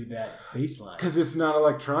player do that bass line? Because it's not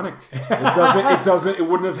electronic. It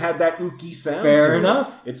wouldn't have had that ooky sound. Fair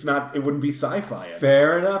enough. It wouldn't be sci-fi.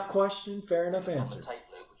 Fair enough question. Fair enough answer. On the tape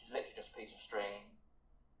loop, which is literally just a piece of string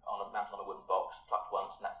on mounted on a wooden box, plucked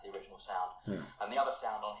once, and that's the original sound. And the other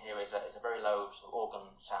sound on here is a very low sort of organ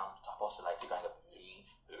sound type oscillator going a boom,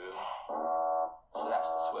 boom. So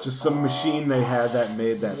that's the switch. Just some machine they had that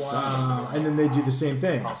made that sound. And then they do the same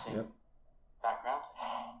thing. Background.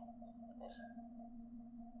 Yes.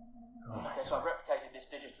 Okay, so I've replicated this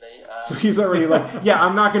digitally. So he's already like, yeah,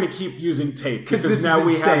 I'm not going to keep using tape because now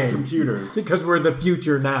we have computers. Because we're the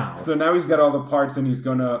future now. So now he's got all the parts, and he's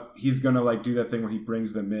gonna like do that thing where he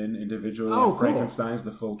brings them in individually. Oh, and Frankenstein's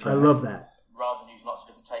the full track. I love that. Rather than using lots of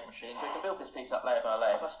different tape machines, we can build this piece up layer by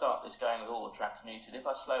layer. If I start this going with all the tracks muted, if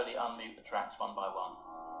I slowly unmute the tracks one by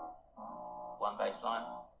one bass line,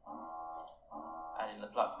 add in the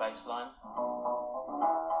plucked bass line,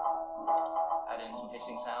 add in some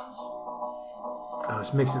hissing sounds. Oh,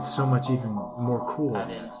 this makes it so much even more cool.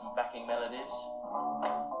 Add in some backing melodies.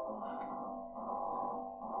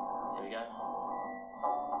 Here we go.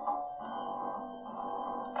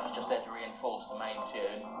 It's just there to reinforce the main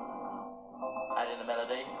tune. Add in the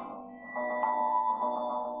melody.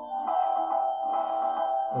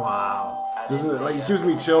 Wow. Doesn't it, like, it gives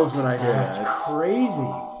me chills when I hear that. That's crazy.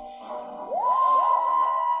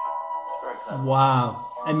 It's very clever. Wow.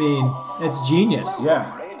 I mean, that's genius.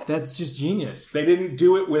 Yeah. That's just genius. They didn't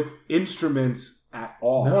do it with instruments at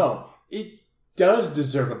all. No. It does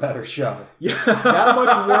deserve a better show. Yeah. That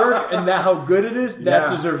much work and that how good it is, that Yeah.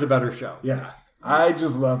 deserves a better show. Yeah. I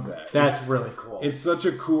just love that. That's really cool. It's such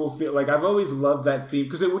a cool feel. Like, I've always loved that theme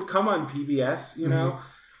because it would come on PBS, you know,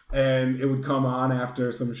 and it would come on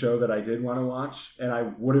after some show that I did want to watch. And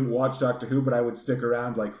I wouldn't watch Doctor Who, but I would stick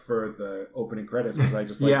around like for the opening credits because I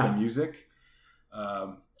just like the music.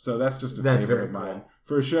 So that's just a favorite of mine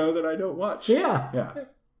for a show that I don't watch. Yeah. Yeah.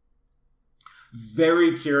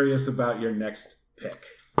 Very curious about your next pick.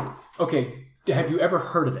 Okay. Have you ever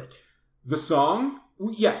heard of it? The song?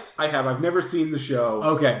 Yes, I have. I've never seen the show.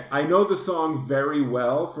 Okay. I know the song very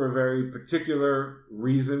well for a very particular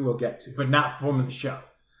reason we'll get to. But not from the show.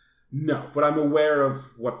 No, but I'm aware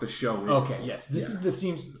of what the show is. Okay, yes. This is the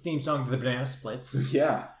theme song to the Banana Splits.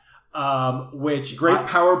 Yeah. Which... Great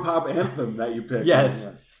power pop anthem that you picked.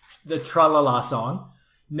 Yes. The Tra-La-La song.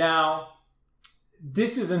 Now,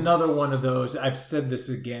 this is another one of those, I've said this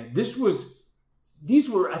again. I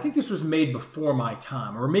think this was made before my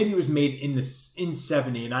time, or maybe it was made in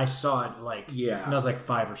 70, and I saw it when I was like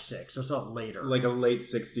 5 or 6. So I saw it later. Like a late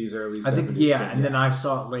 60s, early 70s. I think, and then I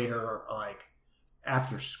saw it later, like,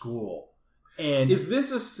 after school. And is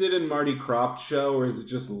this a Sid and Marty Krofft show, or is it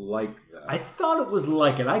just like that? I thought it was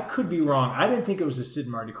like it. I could be wrong. I didn't think it was a Sid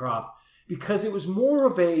and Marty Krofft, because it was more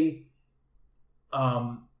of a...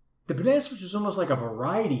 the Banana Splits was almost like a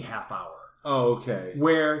variety half hour. Oh, okay.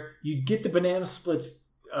 Where you'd get the Banana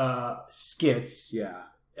Splits skits. Yeah.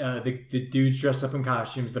 The dudes dressed up in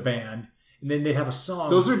costumes, the band. And then they'd have a song.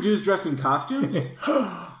 Those are dudes dressed in costumes?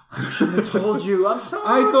 I shouldn't have told you. I'm sorry.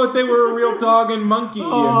 I thought they were a real dog and monkey.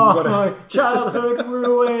 Oh, my childhood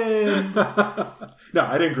ruined. No,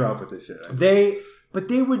 I didn't grow up with this shit. But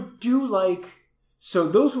they would do like... So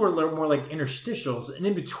those were more like interstitials. And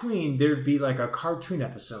in between, there'd be like a cartoon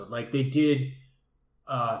episode. Like they did...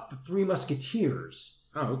 The Three Musketeers.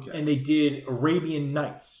 Oh, okay. And they did Arabian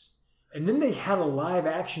Nights. And then they had a live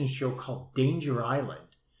action show called Danger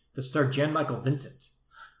Island that starred Jan Michael Vincent.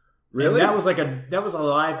 Really? And that was a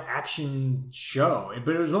live action show,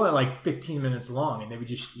 but it was only like 15 minutes long, and they would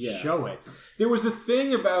just show it. There was a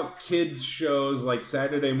thing about kids shows, like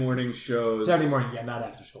Saturday morning shows. Saturday morning, not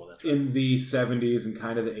after school. That's right. In the 70s and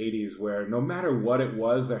kind of the 80s, where no matter what it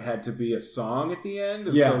was, there had to be a song at the end.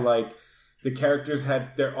 And so like the characters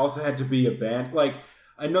there also had to be a band. Like,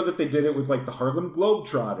 I know that they did it with like the Harlem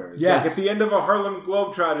Globetrotters. Yes. Like at the end of a Harlem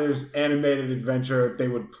Globetrotters animated adventure, they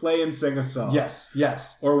would play and sing a song.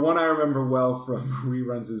 Yes. Or one I remember well from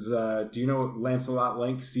reruns is, do you know Lancelot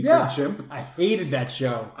Link, Secret Chimp? I hated that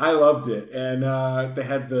show. I loved it. And they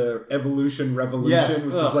had the Evolution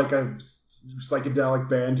Revolution, which was like a psychedelic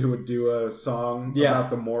band who would do a song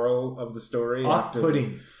about the moral of the story.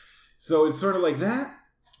 Off-putting. So it's sort of like that.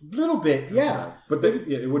 Little bit, yeah. But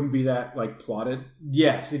it wouldn't be that, like, plotted.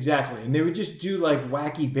 Yes, exactly. And they would just do, like,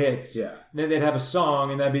 wacky bits. Yeah. And then they'd have a song,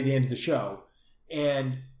 and that'd be the end of the show.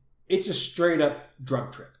 And it's a straight-up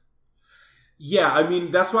drug trip. Yeah, I mean,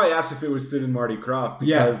 that's why I asked if it was Sid and Marty Krofft.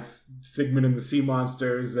 Because Sigmund and the Sea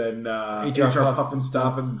Monsters and H.R. Puff and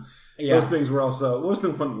stuff, and those things were also... What was the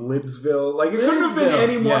one? Lidsville? Like, it couldn't have been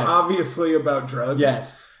any more obviously about drugs.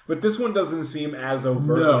 Yes. But this one doesn't seem as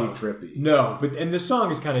overtly trippy. No, and the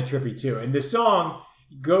song is kind of trippy too. And the song,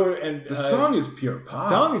 the song is pure pop.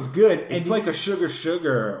 The song is good. It's like a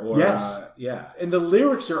Sugar or yes, and the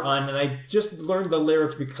lyrics are on. And I just learned the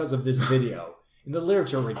lyrics because of this video. And the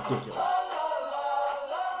lyrics are ridiculous.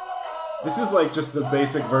 This is like just the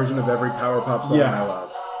basic version of every power pop song I love.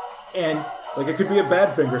 And like it could be a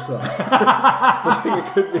Badfinger song. Like it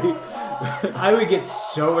could be. I would get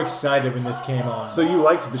so excited when this came on. So you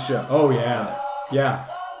liked the show? Oh yeah, yeah,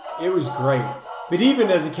 it was great. But even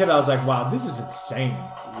as a kid, I was like, wow, this is insane.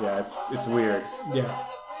 Yeah, it's weird. Yeah.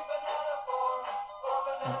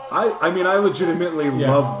 I mean, I legitimately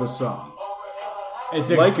love the song.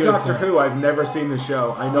 It's a like good Doctor song. Who, I've never seen the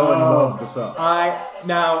show. I know and love the song.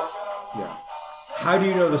 Yeah. How do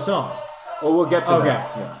you know the song? Oh, we'll get to Okay. that.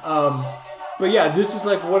 Yeah. But yeah, this is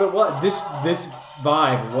like what it was. This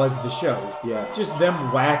vibe was the show. Yeah. Just them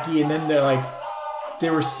wacky, and then they're like,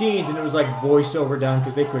 there were scenes, and it was like voiceover down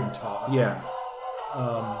because they couldn't talk. Yeah.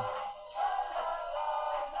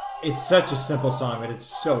 It's such a simple song, but it's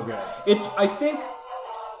so good.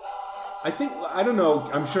 I don't know,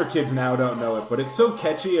 I'm sure kids now don't know it, but it's so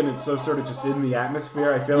catchy and it's so sort of just in the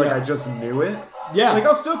atmosphere. I feel like I just knew it. Yeah. Like,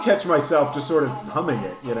 I'll still catch myself just sort of humming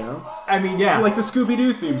it, you know? I mean, yeah. It's like the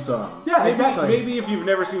Scooby-Doo theme song. Yeah, exactly. Maybe if you've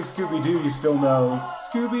never seen Scooby-Doo, you still know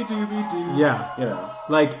Scooby-Dooby-Doo. Yeah. You know?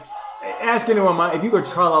 Like, ask anyone if you go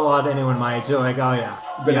tra-la-la to anyone my age, they're like, oh yeah.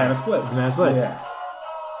 Banana Splits. Banana Splits. Yeah.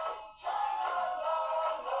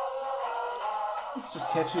 It's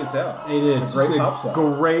just catchy as hell. It is. It's a great pop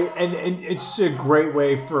song. Great, and it's just a great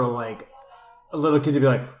way for like a little kid to be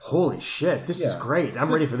like, holy shit, this is great.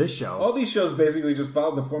 I'm ready for this show. All these shows basically just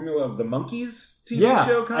followed the formula of the Monkees TV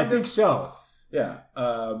show, kind of. I think so. Yeah.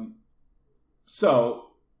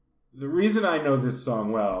 So, the reason I know this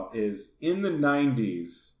song well is in the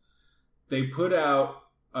 90s, they put out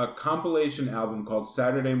a compilation album called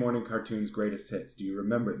Saturday Morning Cartoons Greatest Hits. Do you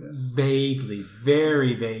remember this? Vaguely,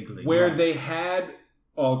 very vaguely. Where yes. they had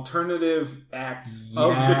alternative acts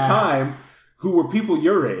of the time who were people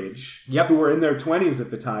your age, who were in their 20s at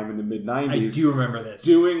the time in the mid-90s. I do remember this.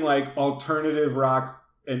 Doing like alternative rock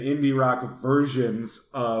and indie rock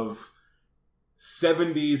versions of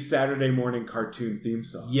 70s Saturday morning cartoon theme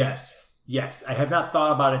songs. Yes. I have not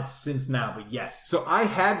thought about it since now, but yes. So I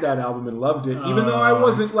had that album and loved it, even though I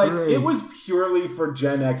wasn't like, great. it was purely for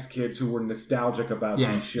Gen X kids who were nostalgic about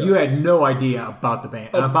these shows. You had no idea about the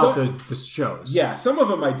band, about the shows. Yeah, some of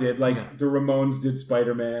them I did. Like the Ramones did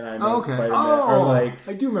Spider-Man. I know Spider-Man. Oh, or like,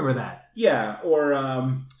 I do remember that. Yeah, or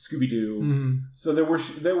Scooby-Doo. Mm-hmm. So there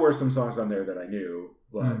were some songs on there that I knew,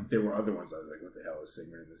 but there were other ones I was like, what the hell is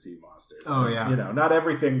Singer and the Sea Monsters? Oh, yeah. You know, not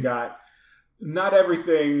everything had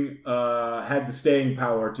the staying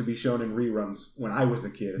power to be shown in reruns when I was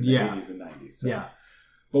a kid in the 80s and 90s. So. Yeah.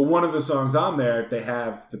 But one of the songs on there, they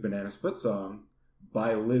have the Banana Split song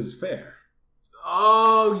by Liz Phair.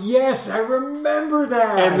 Oh, yes, I remember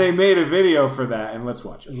that. And they made a video for that, and let's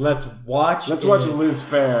watch it. Let's watch Liz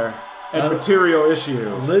Phair and Material Issue.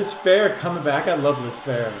 Liz Phair coming back. I love Liz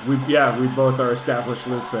Phair. We both are established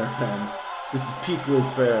Liz Phair fans. This is peak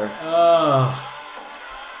Liz Phair. Oh.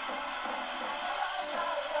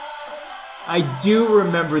 I do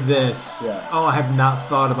remember this. Yeah. Oh, I have not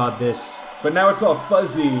thought about this. But now it's all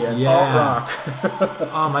fuzzy and alt rock.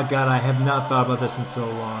 Oh my god, I have not thought about this in so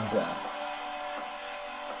long. Yeah.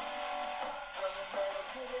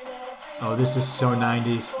 Oh, this is so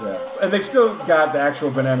 90s. Yeah. And they've still got the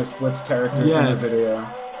actual Banana Splits characters in the video.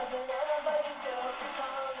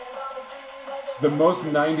 It's the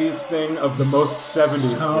most 90s thing of the most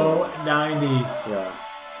 70s So thing. 90s.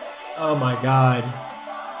 Yeah. Oh my god.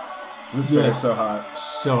 This is so hot.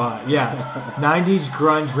 So hot. Yeah. 90s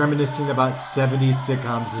grunge reminiscing about 70s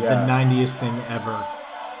sitcoms is the 90th thing ever.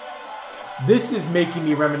 This is making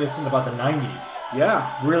me reminiscent about the 90s. Yeah.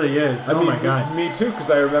 Really is. I mean, my god. Me too,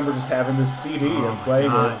 because I remember just having this CD and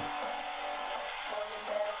playing it.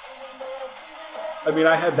 I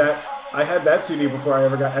mean, I had that CD before I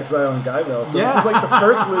ever got Exile in Guyville. So this is like the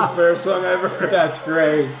first Liz Phair song I ever heard. That's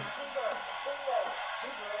great.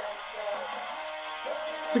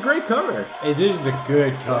 It's a great cover. It is a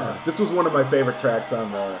good cover. This was one of my favorite tracks on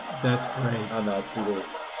That's great. that CD.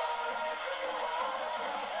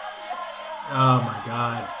 Oh my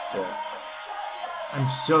god. Yeah. I'm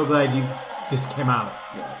so glad this came out.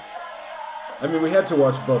 Yeah. I mean, we had to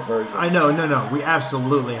watch both versions. I know, no. We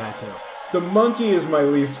absolutely had to. The monkey is my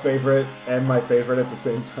least favorite and my favorite at the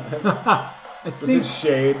same time. With his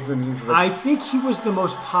shades and he's I think he was the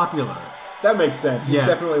most popular. That makes sense. He's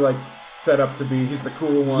definitely like set up to be. He's the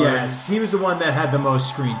cool one. Yes, he was the one that had the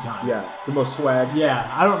most screen time. Yeah, the most swag. Yeah,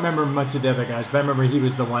 I don't remember much of the other guys, but I remember he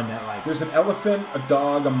was the one that like. There's an elephant, a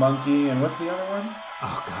dog, a monkey, and what's the other one?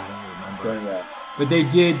 Oh god, I don't remember. Doing that. But they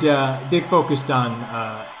did. They focused on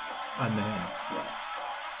the him. Yeah.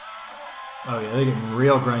 Oh yeah, they're getting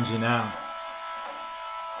real grungy now.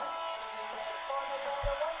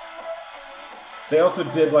 They also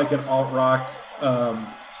did like an alt-rock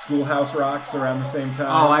Schoolhouse Rocks around the same time.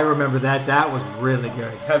 Oh, I remember that. That was really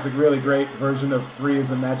good. Has a really great version of 3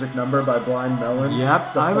 is a Magic Number by Blind Melon.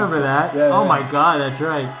 Yep, I remember that. Yeah, oh yeah. my God, that's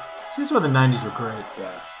right. See, this is when the 90s were great.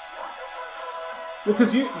 Yeah. Well,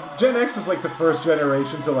 because Gen X is like the first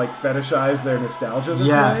generation to like fetishize their nostalgia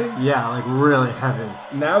this way. Yeah, like really heavy.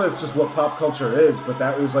 Now that's just what pop culture is, but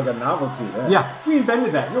that was like a novelty then. Yeah, we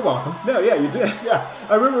invented that. You're welcome. No, yeah, you did. Yeah,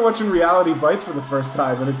 I remember watching Reality Bites for the first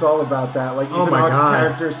time, and it's all about that. Like Oh Ethan my Hawke's God.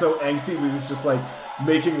 character is so angsty, but he's just like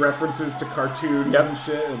making references to cartoons and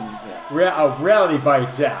shit. And Reality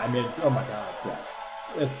Bites, yeah. I mean, oh my God.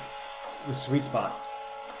 Yeah. It's the sweet spot.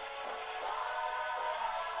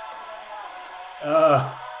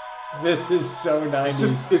 This is so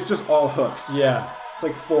 90s. it's just all hooks. Yeah. It's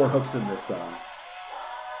like 4 hooks in this song.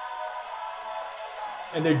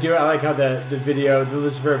 And they're doing, I like how the video, the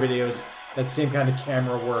Lucifer video is that same kind of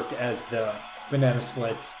camera work as the Banana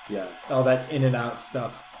Splits. Yeah. All that in and out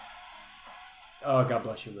stuff. Oh, God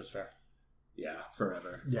bless you, Lucifer. Yeah,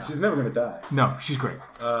 forever. Yeah. She's never going to die. No, she's great.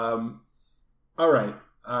 All right.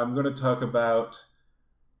 I'm going to talk about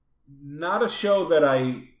not a show that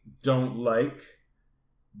I don't like,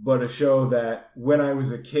 but a show that when I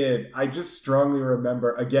was a kid, I just strongly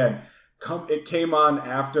remember, again, it came on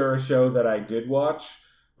after a show that I did watch,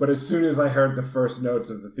 but as soon as I heard the first notes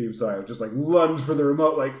of the theme song, I would just like lunge for the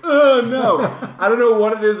remote, like, oh no! I don't know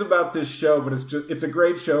what it is about this show, but it's a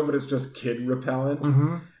great show, but it's just kid repellent.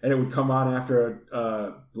 Mm-hmm. And it would come on after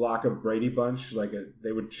a block of Brady Bunch,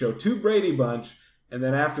 they would show 2 Brady Bunch, and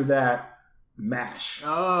then after that, MASH.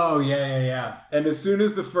 Oh, yeah. And as soon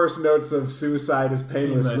as the first notes of Suicide is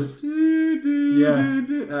Painless would,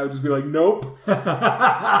 and I would just be like, nope.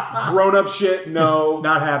 Grown up shit, no.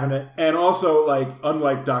 Not having it. And also, like,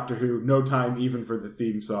 unlike Doctor Who, no time even for the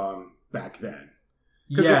theme song back then.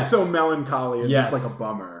 Because it's so melancholy and just like a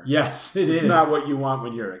bummer. Yes, It's not what you want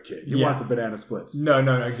when you're a kid. You want the Banana Splits. No,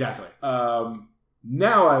 exactly.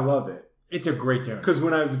 Now I love it. It's a great tune. Because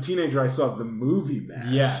when I was a teenager, I saw the movie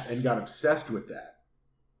MASH and got obsessed with that.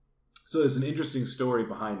 So there's an interesting story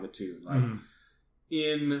behind the tune. Like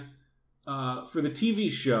for the TV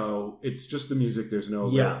show, it's just the music. There's no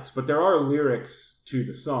lyrics, but there are lyrics to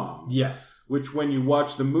the song. Yes, which when you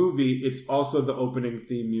watch the movie, it's also the opening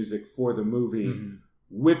theme music for the movie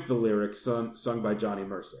with the lyrics sung by Johnny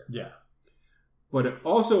Mercer. Yeah, but it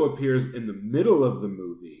also appears in the middle of the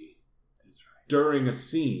movie during a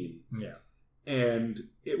scene. Yeah. And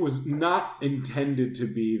it was not intended to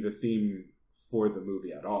be the theme for the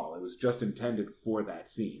movie at all. It was just intended for that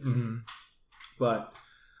scene. Mm-hmm. But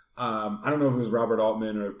I don't know if it was Robert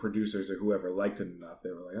Altman or producers or whoever liked it enough.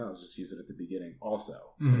 They were like, oh, let's just use it at the beginning also.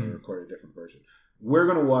 And they recorded a different version. We're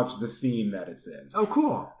going to watch the scene that it's in. Oh,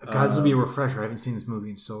 cool. God, this will be a refresher. I haven't seen this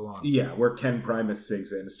movie in so long. Yeah, where Ken Primus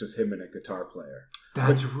sings it, and it's just him and a guitar player.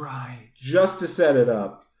 That's right. Just to set it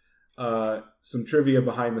up, some trivia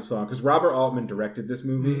behind the song, because Robert Altman directed this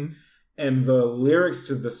movie, and the lyrics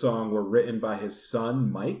to the song were written by his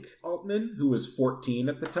son, Mike Altman, who was 14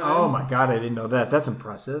 at the time. Oh my God, I didn't know that. That's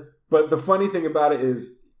impressive. But the funny thing about it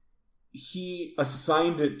is he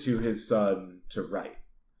assigned it to his son to write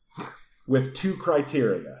with 2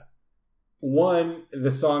 criteria. One,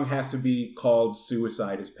 the song has to be called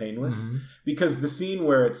Suicide is Painless, because the scene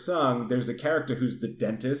where it's sung, there's a character who's the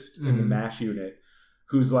dentist in the MASH unit,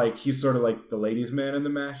 who's like, he's sort of like the ladies' man in the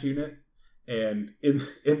MASH unit. And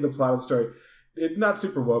in the plot of the story, not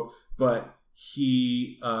super woke, but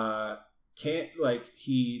he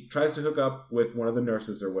he tries to hook up with one of the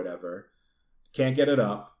nurses or whatever, can't get it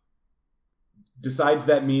up, decides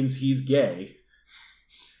that means he's gay,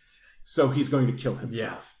 so he's going to kill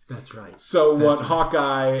himself. Yeah, that's right. So what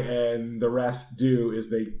Hawkeye and the rest do is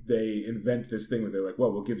they invent this thing where they're like,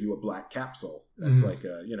 well, we'll give you a black capsule. That's like,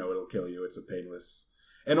 it'll kill you. It's a painless...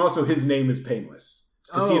 And also his name is Painless.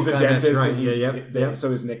 Because he's a dentist, right. and he's,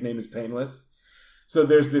 so his nickname is Painless. So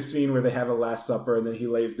there's this scene where they have a Last Supper, and then he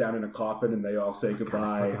lays down in a coffin, and they all say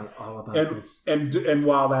goodbye. I forgot all about this. And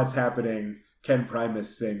while that's happening, Ken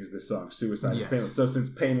Primus sings the song Suicide is Painless. So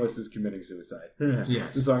since Painless is committing suicide,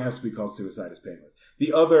 the song has to be called Suicide is Painless.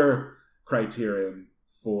 The other criterion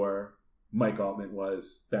for Mike Altman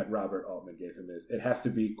was that Robert Altman gave him is it has to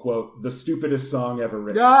be, quote, the stupidest song ever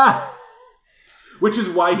written. Which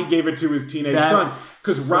is why he gave it to his teenage son.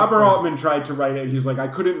 Because Robert Altman tried to write it, and he was like, I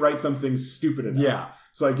couldn't write something stupid enough. Yeah.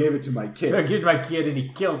 So I gave it to my kid. So I gave it to my kid, and he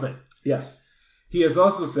killed it. Yes. He has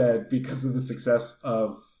also said, because of the success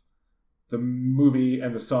of the movie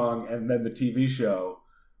and the song and then the TV show,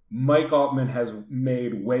 Mike Altman has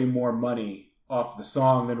made way more money off the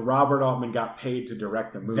song than Robert Altman got paid to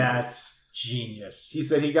direct the movie. That's genius. He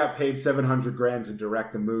said he got paid $700,000 to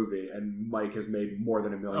direct the movie, and Mike has made more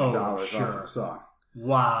than $1 million off of the song.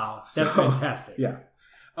 Wow, that's fantastic. Yeah.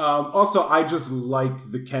 Also, I just like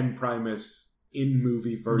the Ken Primus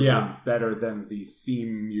in-movie version better than the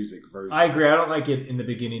theme music version. I agree. I don't like it in the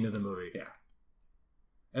beginning of the movie. Yeah.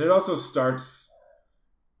 And it also starts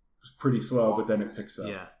pretty slow, but then it picks up.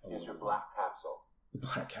 Yeah. Here's your black capsule. The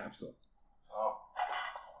black capsule. Oh.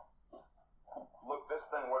 Look, this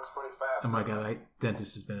thing works pretty fast. Oh my god, that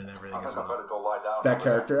dentist has been in everything I as think I well. better go lie down. That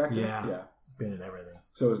character actor? Yeah. Been in everything.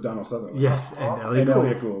 So is Donald Sutherland. Yes, and Elliot And Gould.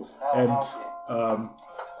 Elliot Gould. And,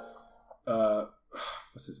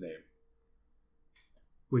 what's his name?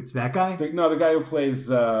 Which, that guy? The guy who plays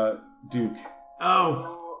Duke.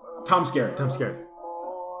 Oh, Tom Skerritt. Tom Skerritt.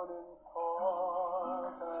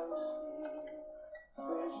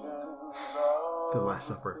 The Last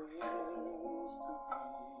Supper.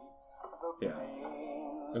 Yeah.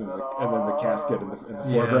 And then the casket in the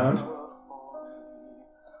foreground.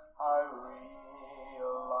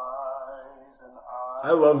 I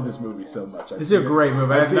love this movie so much. This is a great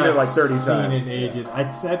movie. I've seen not it like 30 seen times. it in ages. I had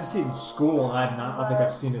to see it in school, and I don't think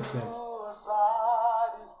I've seen it since.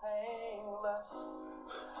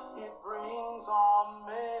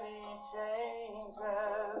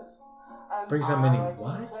 Brings on many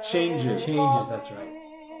what? Changes. Changes, that's right.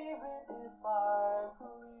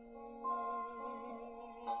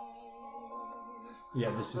 Yeah,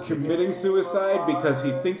 this is Committing suicide because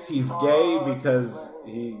he thinks he's gay because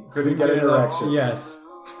he couldn't get an erection. Yes.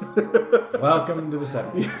 Welcome to the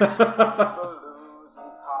 70s.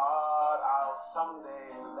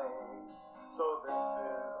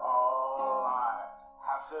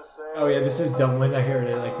 Oh yeah, this is dumb when I hear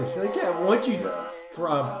it like this. Like, yeah, once you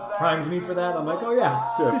primed me for that, I'm like, oh yeah.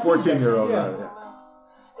 It's a 14-year-old. Yeah.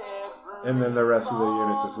 Yeah. And then the rest of the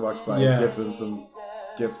unit just walks by and gives him some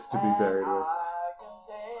gifts to be buried with.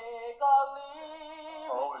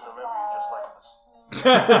 Always remember you just like this.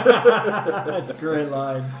 That's a great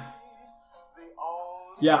line.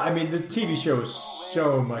 Yeah, I mean, the TV show is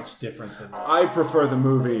so much different than this. I prefer the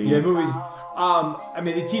movie. Yeah, the movies. I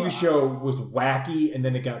mean, the TV show was wacky, and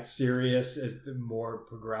then it got serious as the more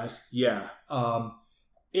progressed. Yeah.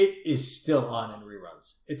 It is still on in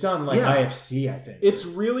reruns. It's on IFC, I think. It's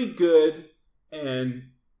really good,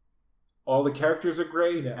 and all the characters are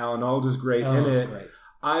great. Yeah. Alan Alda's great in it. Great.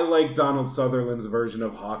 I like Donald Sutherland's version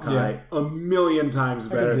of Hawkeye a million times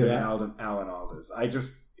better than Alan Alda's.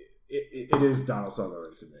 It is Donald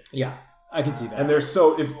Sutherland to me. Yeah, I can see that. And it's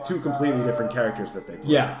two completely different characters that they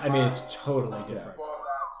play. Yeah, I mean, it's totally different.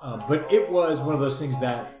 But it was one of those things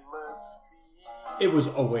that it was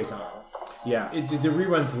always on. Yeah. The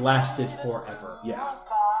reruns lasted forever. Yeah.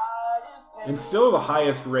 And still the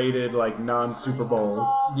highest rated, non-Super Bowl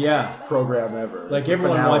program ever. Like,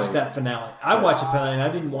 everyone watched that finale. I watched the finale, and I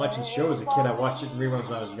didn't watch the show as a kid. I watched it in reruns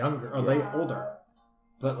when I was younger, or older.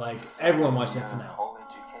 But, everyone watched that finale.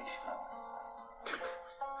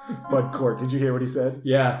 Bud Cort, did you hear what he said?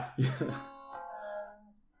 Yeah. All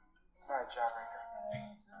right, Jawbreaker.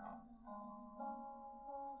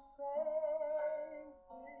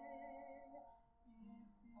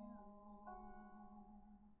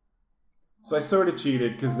 So I sort of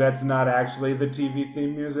cheated because that's not actually the TV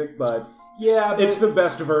theme music, but yeah, it's the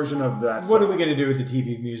best version of that song. What are we going to do with the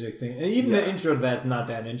TV music thing? And even the intro to that's not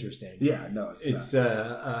that interesting. Yeah, no, it's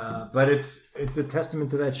not. But it's a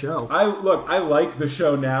testament to that show. I like the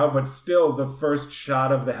show now, but still the first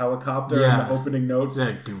shot of the helicopter and the opening notes,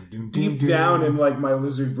 deep down in my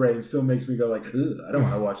lizard brain, still makes me go ugh, I don't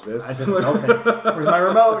want to watch this. I didn't know that. Where's my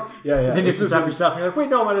remote? Yeah. And then you stop yourself and you're like, wait,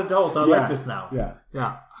 no, I'm an adult. I like this now. Yeah.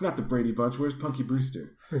 It's not the Brady Bunch. Where's Punky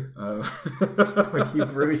Brewster? Punky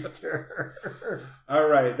Brewster. All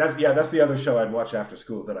right. That's the other show I'd watch after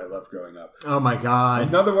school that I loved growing up. Oh my god.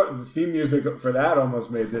 Another one. The theme music for that almost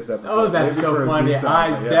made this episode. Oh, that's so funny.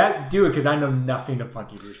 Do it because I know nothing of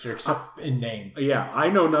Punky Brewster except in name. Yeah, I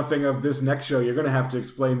know nothing of this next show. You're going to have to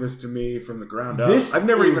explain this to me from the ground up. I've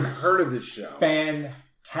never even heard of this show.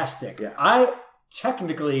 Fantastic. Yeah. I've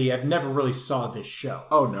never really saw this show.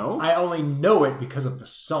 Oh, no? I only know it because of the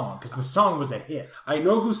song, because the song was a hit. I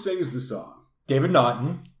know who sings the song. David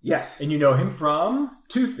Naughton. Yes. And you know him from?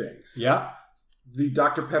 Two things. Yeah. The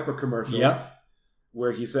Dr. Pepper commercials,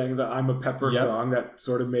 where he sang the I'm a Pepper song that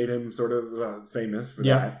sort of made him famous for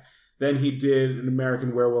that. Then he did An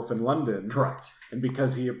American Werewolf in London. Correct. And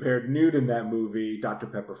because he appeared nude in that movie, Dr.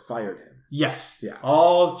 Pepper fired him. Yes. Yeah.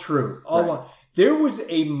 All true. There was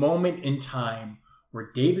a moment in time where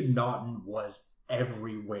David Naughton was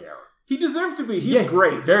everywhere. He deserved to be. He's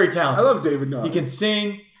great. Very talented. I love David Naughton. He can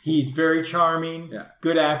sing. He's very charming. Yeah.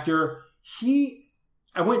 Good actor.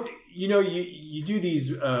 you do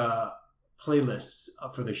these playlists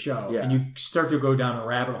for the show, Yeah. and you start to go down a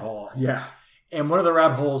rabbit hole. Yeah. And one of the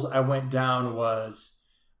rabbit holes I went down was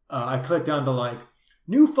I clicked on to like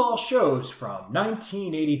new fall shows from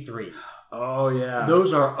 1983. Oh, yeah.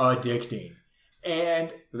 Those are addicting.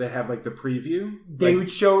 And They have like the preview? they would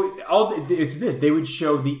show they would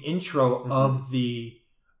show the intro of the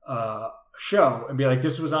show and be like,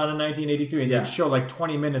 this was on in 1983, and Yeah. they'd show like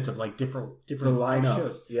 20 minutes of like different The lineup.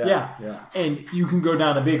 shows. Yeah. And you can go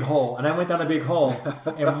down a big hole, and I went down a big hole,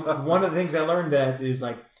 and one of the things I learned that is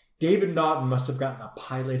like David Naughton must have gotten a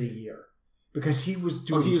pilot a year because he was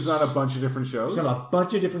doing. He's on a bunch of different shows? He's on a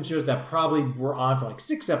bunch of different shows that probably were on for like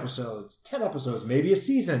 6 episodes, 10 episodes, maybe a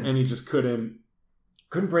season. And he just couldn't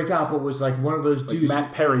Couldn't break out, but was like one of those like dudes.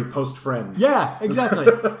 Matt Perry post Friends. Yeah, exactly.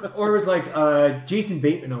 Or it was like Jason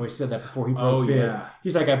Bateman always said that before he broke big. Yeah.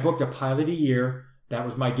 He's like, I booked a pilot a year. That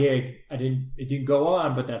was my gig. It didn't go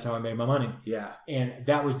on, but that's how I made my money. Yeah. And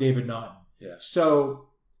that was David Naughton. Yeah. So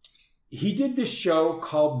he did this show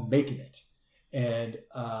called Making It. And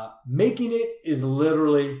Making It is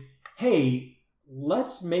literally, hey,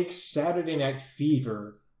 let's make Saturday Night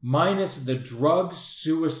Fever minus the drugs,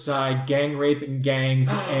 suicide, gang rape, and gangs,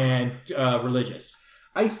 and religious.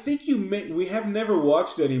 I think we have never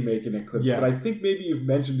watched any Making It clips, Yeah. but I think maybe you've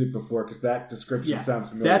mentioned it before because that description sounds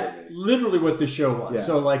familiar That's to me. literally what the show was. Yeah.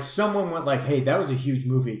 So like someone went like, hey, that was a huge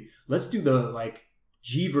movie. Let's do the like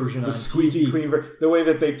G version The on squeaky TV. clean the way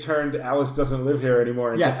that they turned Alice Doesn't Live Here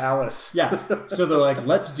Anymore into Yes. Alice. Yes. So they're like,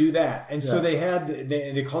 let's do that. And so Yeah.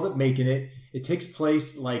 they called it Making It. It takes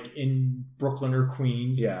place like in Brooklyn or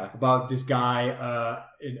Queens. Yeah. About this guy,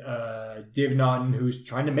 David Naughton, who's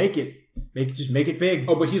trying to make it big.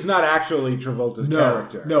 Oh, but he's not actually Travolta's No,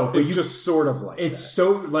 character. no, but it's you- just sort of like It's that.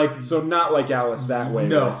 so like, So not like Alice that way.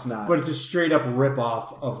 no, but it's not. but it's a straight up rip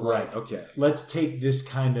off of like, Right, okay. let's take this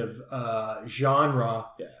kind of genre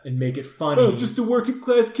Yeah. and make it funny. Oh, just a working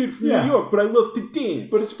class kid from Yeah. New York, but I love to dance.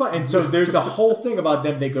 but it's fun. And so there's a whole thing about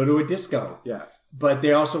them. They go to a disco, yeah, but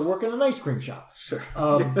they also work in an ice cream shop. sure.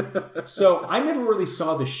 So I never really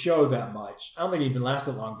saw the show that much. I don't think it even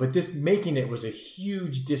lasted long, but this Making It was a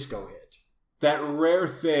huge disco hit. That rare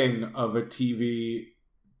thing of a TV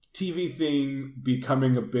thing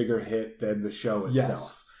becoming a bigger hit than the show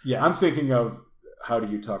itself. Yes. I'm thinking of How Do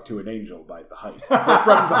You Talk to an Angel by The Heights. From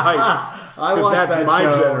The Heights. I 'Cause watched that's that my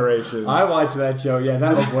show. generation. I watched that show. Yeah,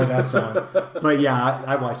 that song. But yeah,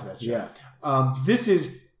 I watched that show. Yeah. This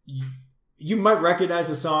is, you might recognize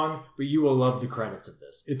the song, but you will love the credits of this.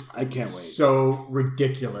 I can't wait. So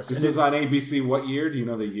ridiculous. This And is on ABC. What year? Do you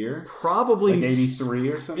know the year? probably Like 83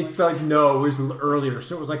 or something? It's like, no, it was earlier.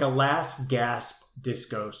 So it was like a last gasp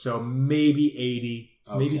disco. So maybe 80,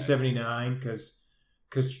 maybe Okay. 79, because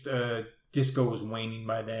disco was waning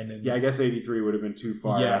by then. And Yeah, I guess 83 would have been too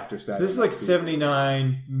far after So Saturday. this is like Night Fever.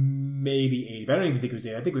 79, maybe 80. But I don't even think it was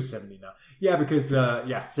 80. I think it was 79. Yeah, because,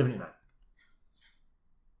 79.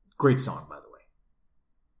 Great song, by the way.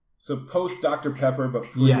 So post Dr. Pepper, but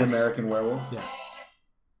pre American Werewolf. Yeah.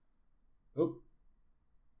 Oh.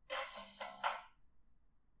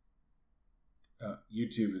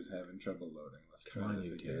 YouTube is having trouble loading. Let's try Come on,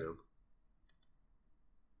 this again. YouTube.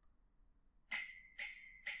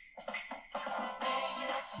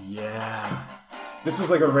 Yeah. This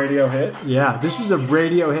is like a radio hit. Yeah, this was a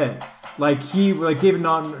radio hit. Like David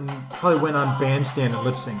Naughton probably went on Bandstand and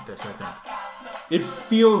lip synced this, I think. It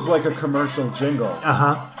feels like a commercial jingle.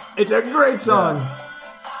 Uh-huh. It's a great song.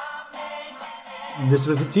 And this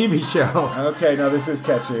was a TV show. Okay, now this is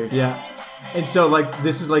catchy. Yeah. And so, like,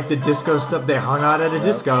 this is like the disco stuff. They hung out at a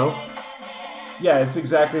disco. Yeah, it's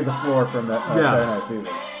exactly the floor from that Saturday Night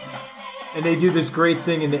Fever. And they do this great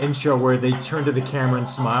thing in the intro where they turn to the camera and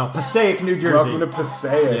smile. Passaic, New Jersey. Welcome to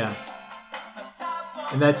Passaic. Yeah.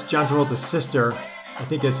 And that's John Travolta's sister. I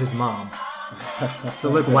think is his mom. So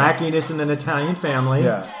look, wackiness in an Italian family.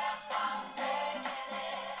 Yeah.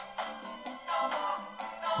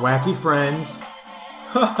 Wacky friends.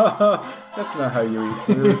 That's not how you eat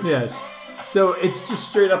food. Yes. So it's just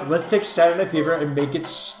straight up, let's take Saturday Night Fever and make it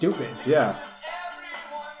stupid. Yeah.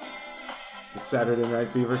 The Saturday Night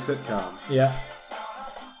Fever sitcom. Yeah.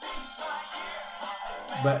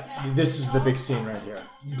 But this is the big scene right here.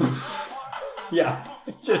 Yeah.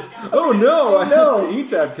 Just, Oh no, I no. have to eat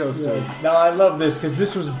that coaster. Now I love this because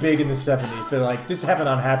this was big in the 70s. They're like, this happened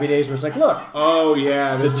on Happy Days where it's like, look, Oh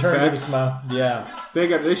yeah, this turn to the effects. smile. Yeah.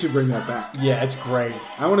 They should bring that back. Yeah, it's great.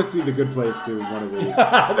 I want to see The Good Place do one of these.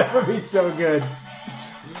 That would be so good.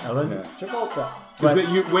 Ellen Yeah. Travolta. Because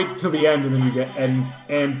But you wait till the end and then you get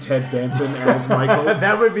and Ted Danson as Michael.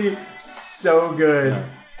 that would be so good.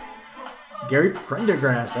 Gary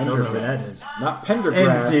Prendergast. I don't know who that is. Not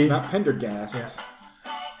Pendergast. NC. Not Pendergast.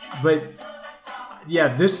 Yeah. But yeah,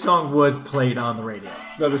 this song was played on the radio.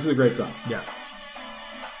 No, this is a great song. Yeah.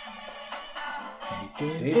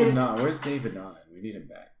 David Nahn. Where's David Nahn? We need him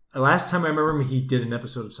back. Last time I remember him, he did an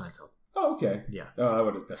episode of Seinfeld. Oh, okay. Yeah.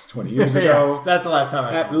 That's 20 years ago. Yeah, that's the last time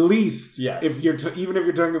I saw At him. least, Yes. if you're even if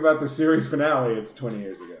you're talking about the series finale, it's 20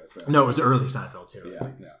 years ago. So. No, it was early Seinfeld too.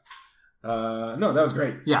 Yeah, no, that was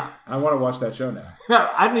great. Yeah. I want to watch that show now.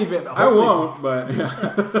 I don't even. I won't, but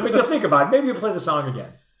But you'll think about it. Maybe you'll play the song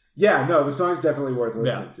again. yeah, no, the song's definitely worth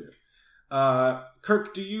listening to.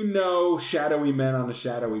 Kirk, do you know Shadowy Men on a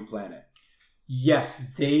Shadowy Planet?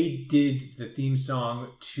 Yes, they did the theme song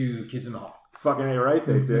to Kids in the Hall. Fucking A, right?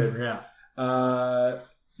 They did. Yeah.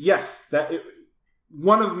 Yes,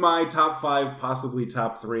 one of my top 5, possibly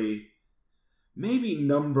top 3, maybe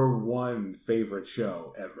number 1 favorite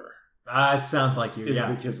show ever. It sounds like you. Is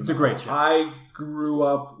Yeah. The Kids in It's the a great Hall. show. I grew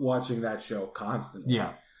up watching that show constantly.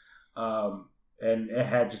 Yeah. And it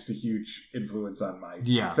had just a huge influence on my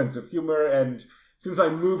Yeah. sense of humor. And since I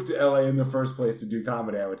moved to LA in the first place to do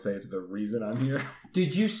comedy, I would say it's the reason I'm here.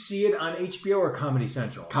 Did you see it on HBO or Comedy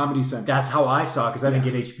Central? Comedy Central. That's how I saw it because I didn't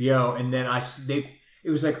get HBO. And then it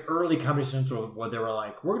was like early Comedy Central where they were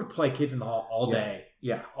like, we're going to play Kids in the Hall all day.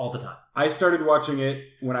 Yeah. All the time. I started watching it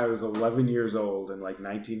when I was 11 years old in like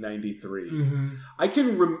 1993.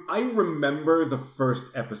 Mm-hmm. I remember the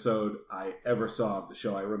first episode I ever saw of the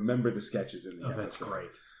show. I remember the sketches in the episode. That's great.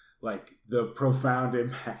 Like the profound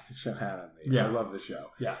impact the show had on me. Yeah. I love the show.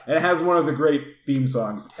 Yeah. And it has one of the great theme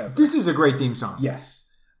songs ever. This is a great theme song.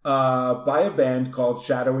 Yes. By a band called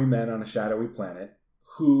Shadowy Men on a Shadowy Planet,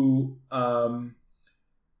 who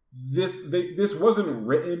this wasn't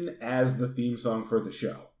written as the theme song for the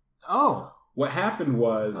show. Oh. What happened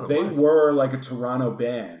was they were like a Toronto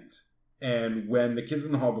band, and when the Kids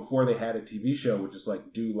in the Hall, before they had a TV show, would just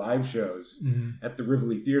like do live shows at the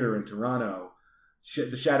Rivoli Theatre in Toronto,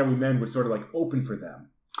 the Shadowy Men would sort of like open for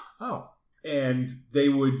them. Oh. And they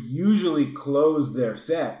would usually close their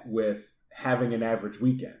set with Having an Average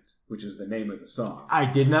Weekend, which is the name of the song. I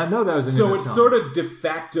did not know that was the name So of it the song. sort of de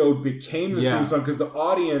facto became the theme song because the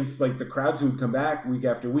audience, like the crowds who would come back week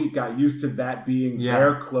after week, got used to that being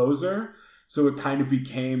their closer. So it kind of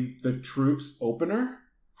became the Troops' opener.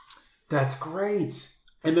 That's great.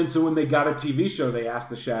 And then so when they got a TV show, they asked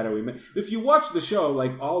the Shadowy Men. If you watch the show,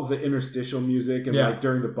 like all the interstitial music and like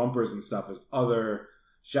during the bumpers and stuff is other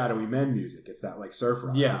Shadowy Men music. It's that like surf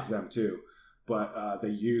rock. Yeah. It's them too. But they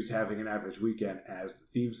used Having an Average Weekend as the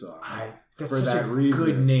theme song. That's for such that a reason.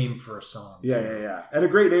 good name for a song. Yeah. And a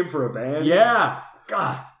great name for a band. Yeah.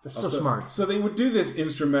 God, that's so smart. So they would do this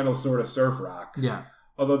instrumental sort of surf rock. Yeah.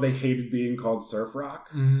 Although they hated being called surf rock.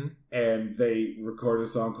 Mm-hmm. And they recorded a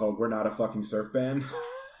song called We're Not a Fucking Surf Band.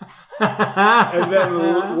 And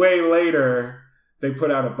then way later, they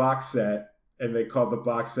put out a box set, and they called the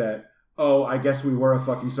box set, Oh, I Guess We Were a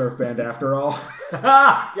Fucking Surf Band After All.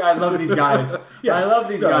 I love these guys. I love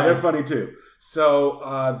these guys. They're funny too. So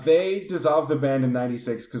they dissolved the band in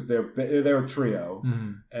 '96 because they're a trio,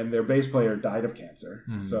 and their bass player died of cancer.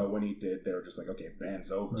 So when he did, they were just like, okay,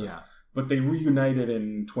 band's over. Yeah. But they reunited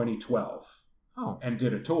in 2012 and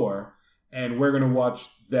did a tour, and we're going to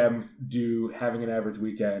watch them do Having an Average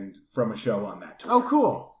Weekend from a show on that tour. Oh,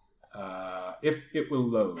 cool. If it will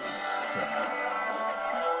load.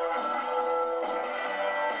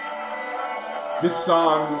 This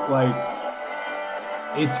song, like...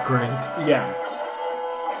 It's great. Yeah.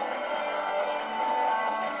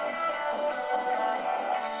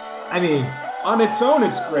 I mean... On its own,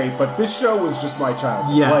 it's great, but this show was just my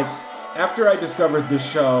childhood. Yes. Like, after I discovered this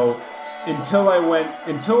show, until I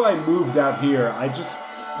moved out here, I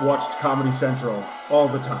just watched Comedy Central all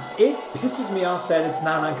the time. It pisses me off that it's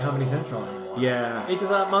not on Comedy Central anymore. Yeah. It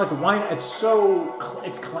does not like why. It's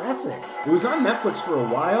classic. It was on Netflix for a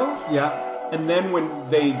while. Yeah. And then when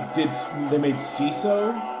they made CISO.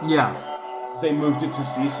 Yeah. They moved it to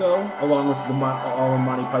CISO along with all of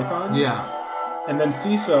Monty Python. Yeah. And then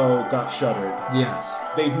CISO got shuttered.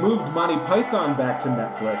 Yes. They've moved Monty Python back to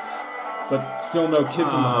Netflix, but still no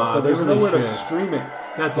Kids in the Hall. So there's really nowhere to should. stream it.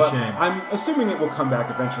 That's but a shame. I'm assuming it will come back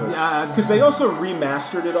eventually. Yeah, because they also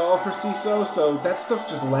remastered it all for CISO, so that stuff's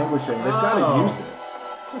just languishing. They've got to use it.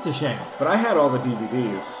 It's a shame. But I had all the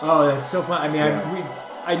DVDs. Oh, that's so fun. I mean,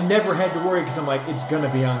 I never had to worry because I'm like, it's going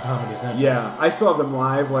to be on Comedy Central. Yeah, I saw them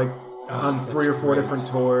live like on 3 or 4 different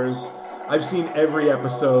tours. I've seen every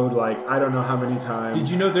episode like I don't know how many times. Did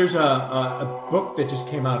you know there's a book that just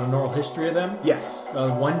came out, an oral history of them? Yes.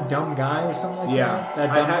 One Dumb Guy or something like Yeah. that?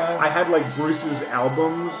 I had like Bruce's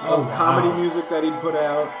albums of comedy music that he'd put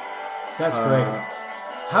out. That's great.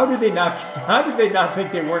 How did they not think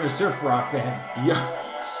they weren't a surf rock band? Yeah.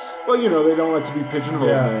 Well, you know, they don't like to be pigeonholed,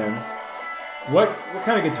 man. What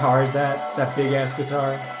kind of guitar is that? That big ass guitar?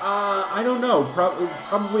 I don't know.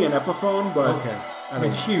 Probably an Epiphone, but Okay.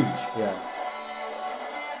 It's huge. Yeah.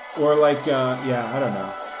 Or like, I don't know.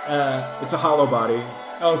 It's a hollow body.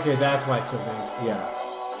 Okay, that's why it's so big. Yeah.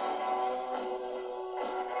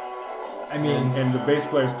 I mean, And the bass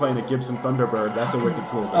player's playing a Gibson Thunderbird. That's a wicked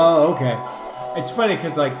cool bass. oh, okay. It's funny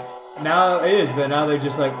because like now it is, but now they're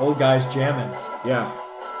just like old guys jamming. Yeah.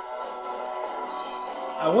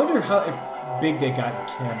 I wonder if big they got in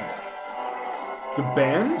Canada. The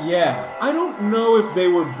band? Yeah. I don't know if they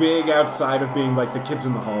were big outside of being like the Kids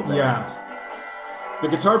in the Hall band. Yeah. The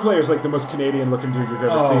guitar player is like the most Canadian looking dude you've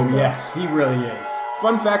ever Oh seen. Though. yes, he really is.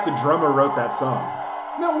 Fun fact, the drummer wrote that song.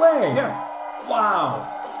 No way. Yeah. Wow.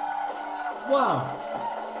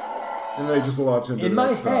 And they just launched into In the my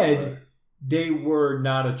next song, head, they were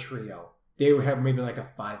not a trio. They would have maybe like a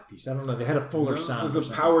 5-piece. I don't know. They had a fuller sound. It was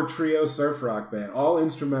a power trio surf rock band. All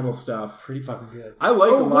instrumental stuff. Pretty fucking good. I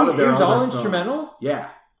like a lot of their it was other all songs. instrumental? Yeah.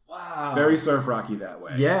 Wow. Very surf rocky that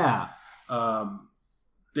way. Yeah.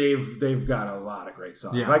 They've got a lot of great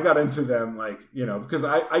songs. Yeah. I got into them because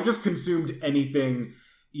I just consumed anything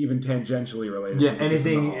even tangentially related. Yeah, to Kids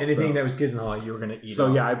in the Hall, anything that was Kids in the Hall, you were gonna eat. So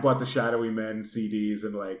on. yeah, I bought the Shadowy Men CDs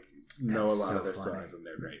and know a lot so of their funny. songs, and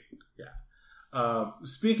they're great. Yeah.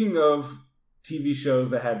 Speaking of TV shows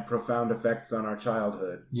that had profound effects on our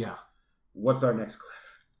childhood, Yeah. what's our next clip?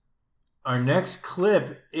 Our next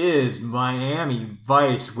clip is Miami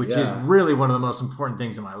Vice, which is Yeah. really one of the most important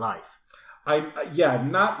things in my life.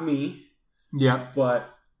 Not me, Yep. but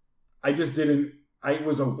I just didn't. I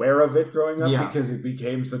was aware of it growing up Yeah. because it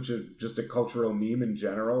became just a cultural meme in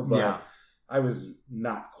general. But Yeah. I was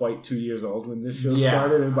not quite 2 years old when this show Yeah.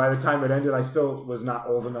 started, and by the time it ended, I still was not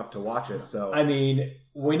old enough to watch it. So I mean,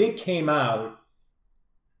 when it came out,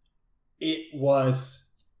 it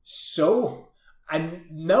was so, and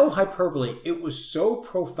no hyperbole, it was so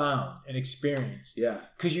profound an experience. yeah,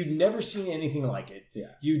 Because you'd never seen anything like it.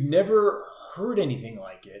 Yeah. You'd never heard anything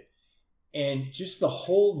like it. And just the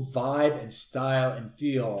whole vibe and style and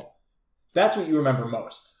feel, that's what you remember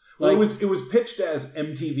most. well, it was pitched as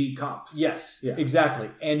MTV Cops. Yes, Yeah. exactly.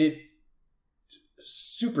 And it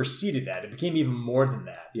superseded that. It became even more than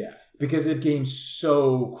that. Yeah. Because it became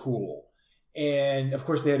so cool. And of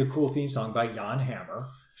course, they had a cool theme song by Jan Hammer,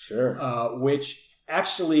 Sure. which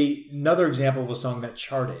actually, another example of a song that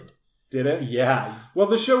charted. Did it? Yeah. Well,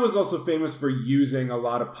 the show was also famous for using a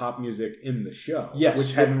lot of pop music in the show. Yes.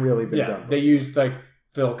 Which hadn't really been done. They used like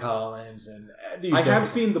Phil Collins and they used I have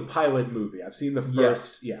everything. seen the pilot movie. I've seen the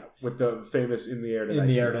first, with the famous "In the Air Tonight." In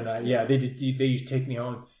the Air series. Tonight. Yeah, they used Take Me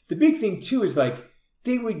Home. The big thing too is like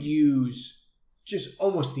they would use just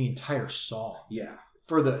almost the entire song. Yeah.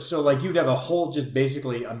 So like you'd have a whole, just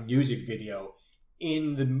basically a music video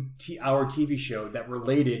in our TV show that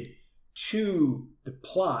related to the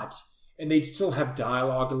plot, and they'd still have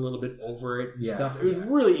dialogue a little bit over it and Yeah. stuff. It was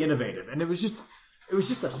really innovative, and it was just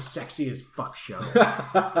a sexy as fuck show.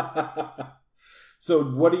 So,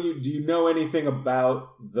 do you know anything about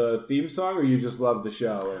the theme song, or you just love the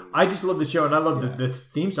show? And I just love the show, and I love the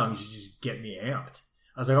theme song. Used to just get me amped.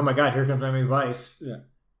 I was like, oh my god, here comes Miami Vice. Yeah.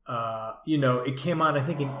 It came on, I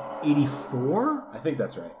think, in 84. I think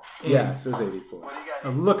that's right. And- Yeah, it says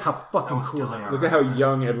 84. Look how fucking cool they are. Look at how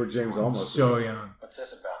young Edward James Olmos is. So young. What's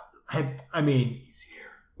this about? I mean,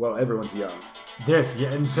 Well, everyone's young.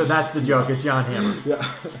 and so that's the joke. It's Jan Hammer. Yeah.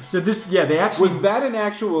 So they actually Was that an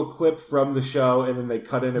actual clip from the show, and then they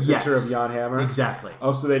cut in a picture Yes. of Jan Hammer? exactly.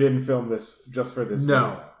 Oh, so they didn't film this just for this No,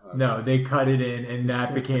 video. Okay. no, they cut it in, and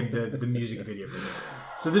that became the music video for this.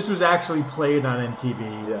 So this was actually played on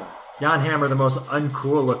MTV. Yeah. Jan Hammer, the most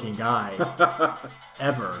uncool looking guy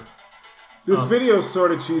ever. This video is sort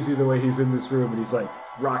of cheesy the way he's in this room and he's like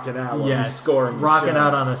rocking out while he's scoring the rocking show.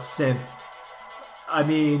 out on a synth. I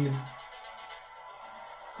mean,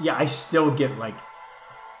 yeah, I still get like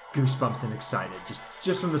goosebumps and excited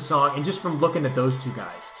just from the song and just from looking at those two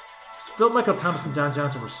guys. Phil Michael Thomas and John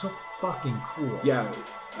Johnson were so fucking cool. Yeah.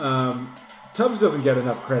 Tubbs doesn't get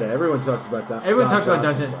enough credit. Everyone talks about that. Everyone talks about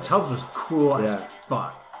Johnson, John Johnson. Tubbs was cool as fuck.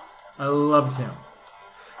 I loved him.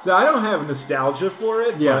 So I don't have nostalgia for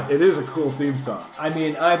it, Yeah. but it is a cool theme song. I mean,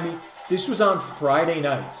 this was on Friday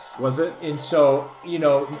nights. Was it? And so,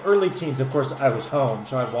 early teens, of course, I was home,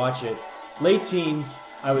 so I'd watch it. Late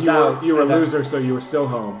teens, I was out. You were a and I- loser, so you were still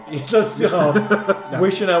home. Just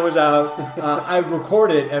wishing I was out. I'd record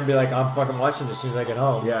it and be like, I'm fucking watching this as soon as I get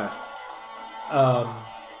home. Yeah.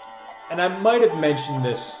 And I might have mentioned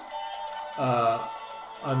this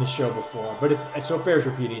on the show before, but so it bears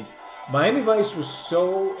repeating. Miami Vice was so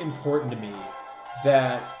important to me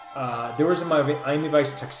that there was a Miami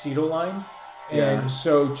Vice tuxedo line, and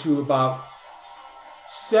so to about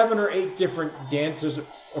 7 or 8 different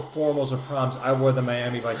dances or formals or proms, I wore the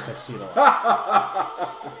Miami Vice tuxedo.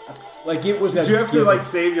 Like it was. Did you have to like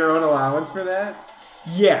save your own allowance for that?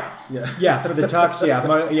 Yeah, for the tux,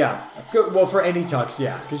 Well, for any tux,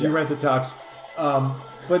 because you rent the tux.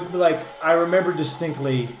 But like, I remember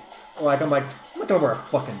distinctly, like I'm not gonna wear a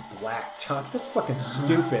fucking black tux. That's fucking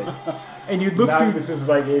stupid. And you look through. This is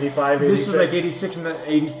like 85, 86. This was like 86 and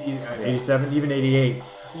 87, even 88.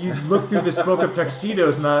 You look through this book of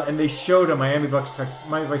tuxedos, and they showed a Miami Vice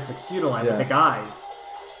tuxedo line with the guys,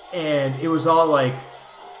 and it was all like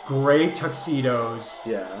gray tuxedos,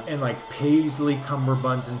 and like paisley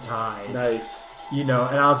cummerbunds and ties. Nice. You know,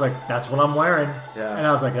 and I was like, that's what I'm wearing. Yeah. And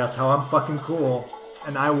I was like, that's how I'm fucking cool.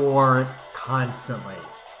 And I wore it constantly.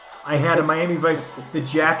 I had a Miami Vice, the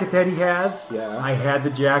jacket that he has. Yeah. I had the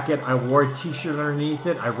jacket. I wore a t-shirt underneath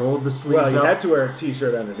it. I rolled the sleeves up. Well, you had to wear a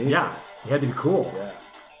t-shirt underneath it. Yeah. You had to be cool.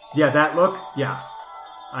 Yeah. Yeah, that look. Yeah.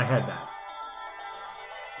 I had that.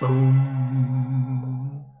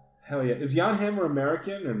 Boom. Hell yeah. Is Jan Hammer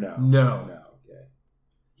American or no? No. No, okay.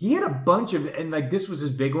 He had a bunch of, and like this was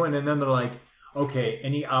his big one, and then they're like, okay,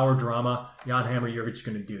 any hour drama, Jan Hammer, you're just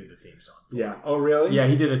going to do the theme song. Yeah. Oh, really? Yeah,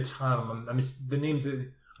 he did a ton of them. I mean, the names of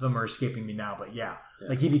them are escaping me now, but yeah.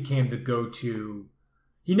 Like he became the go-to.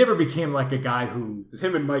 He never became like a guy who... It was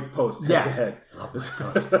him and Mike Post head to head. Love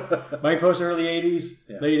Mike Post. Mike Post, early 80s,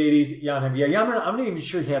 late 80s, Jan Hammer. Yeah, Jan Hammer, I'm not even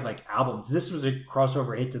sure he had like albums. This was a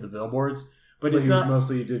crossover hit to the billboards, but it's not...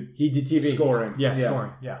 He did TV. Scoring. Yeah,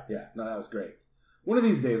 scoring. Yeah. Yeah, no, that was great. One of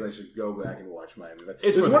these days I should go back and watch Miami Vice.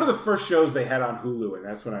 It was one of the first shows they had on Hulu, and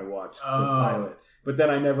that's when I watched the pilot. But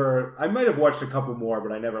then I might have watched a couple more,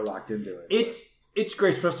 but I never locked into it. It's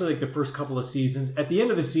great, especially like the first couple of seasons. At the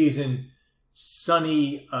end of the season,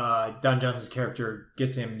 Sonny, Don Johnson's character,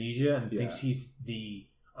 gets amnesia and thinks he's the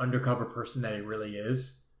undercover person that he really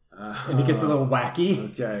is. And it gets a little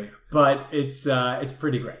wacky. Okay. But it's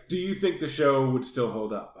pretty great. Do you think the show would still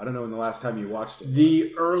hold up? I don't know when the last time you watched it. The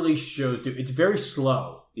early shows do. It's very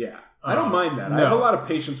slow. Yeah. I don't mind that. No. I have a lot of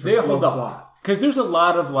patience for slow plot. Because there's a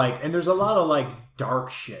lot of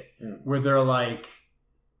dark shit where they're like,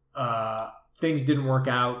 things didn't work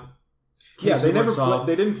out. Yeah, they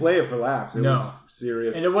didn't play it for laughs. It was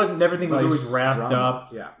serious. And everything was always wrapped up.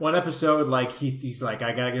 Yeah. One episode, like, he's like,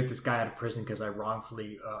 I gotta get this guy out of prison because I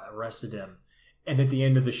wrongfully arrested him. And at the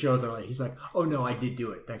end of the show, he's like, oh no, I did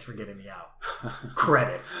do it. Thanks for getting me out.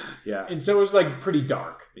 Credits. Yeah. And so it was like pretty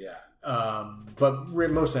dark. Yeah. But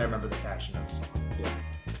mostly I remember the fashion of the song. Yeah.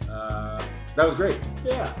 That was great.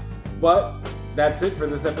 Yeah. But that's it for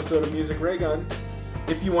this episode of Music Ray Gun.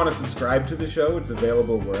 If you want to subscribe to the show, it's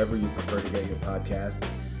available wherever you prefer to get your podcasts.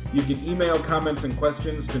 You can email comments and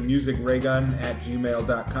questions to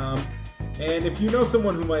musicraygun@gmail.com. And if you know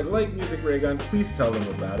someone who might like Music Ray Gun, please tell them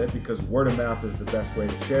about it, because word of mouth is the best way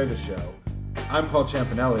to share the show. I'm Paul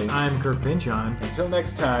Ciampanelli. I'm Kirk Pinchon. Until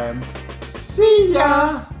next time, see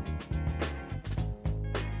ya!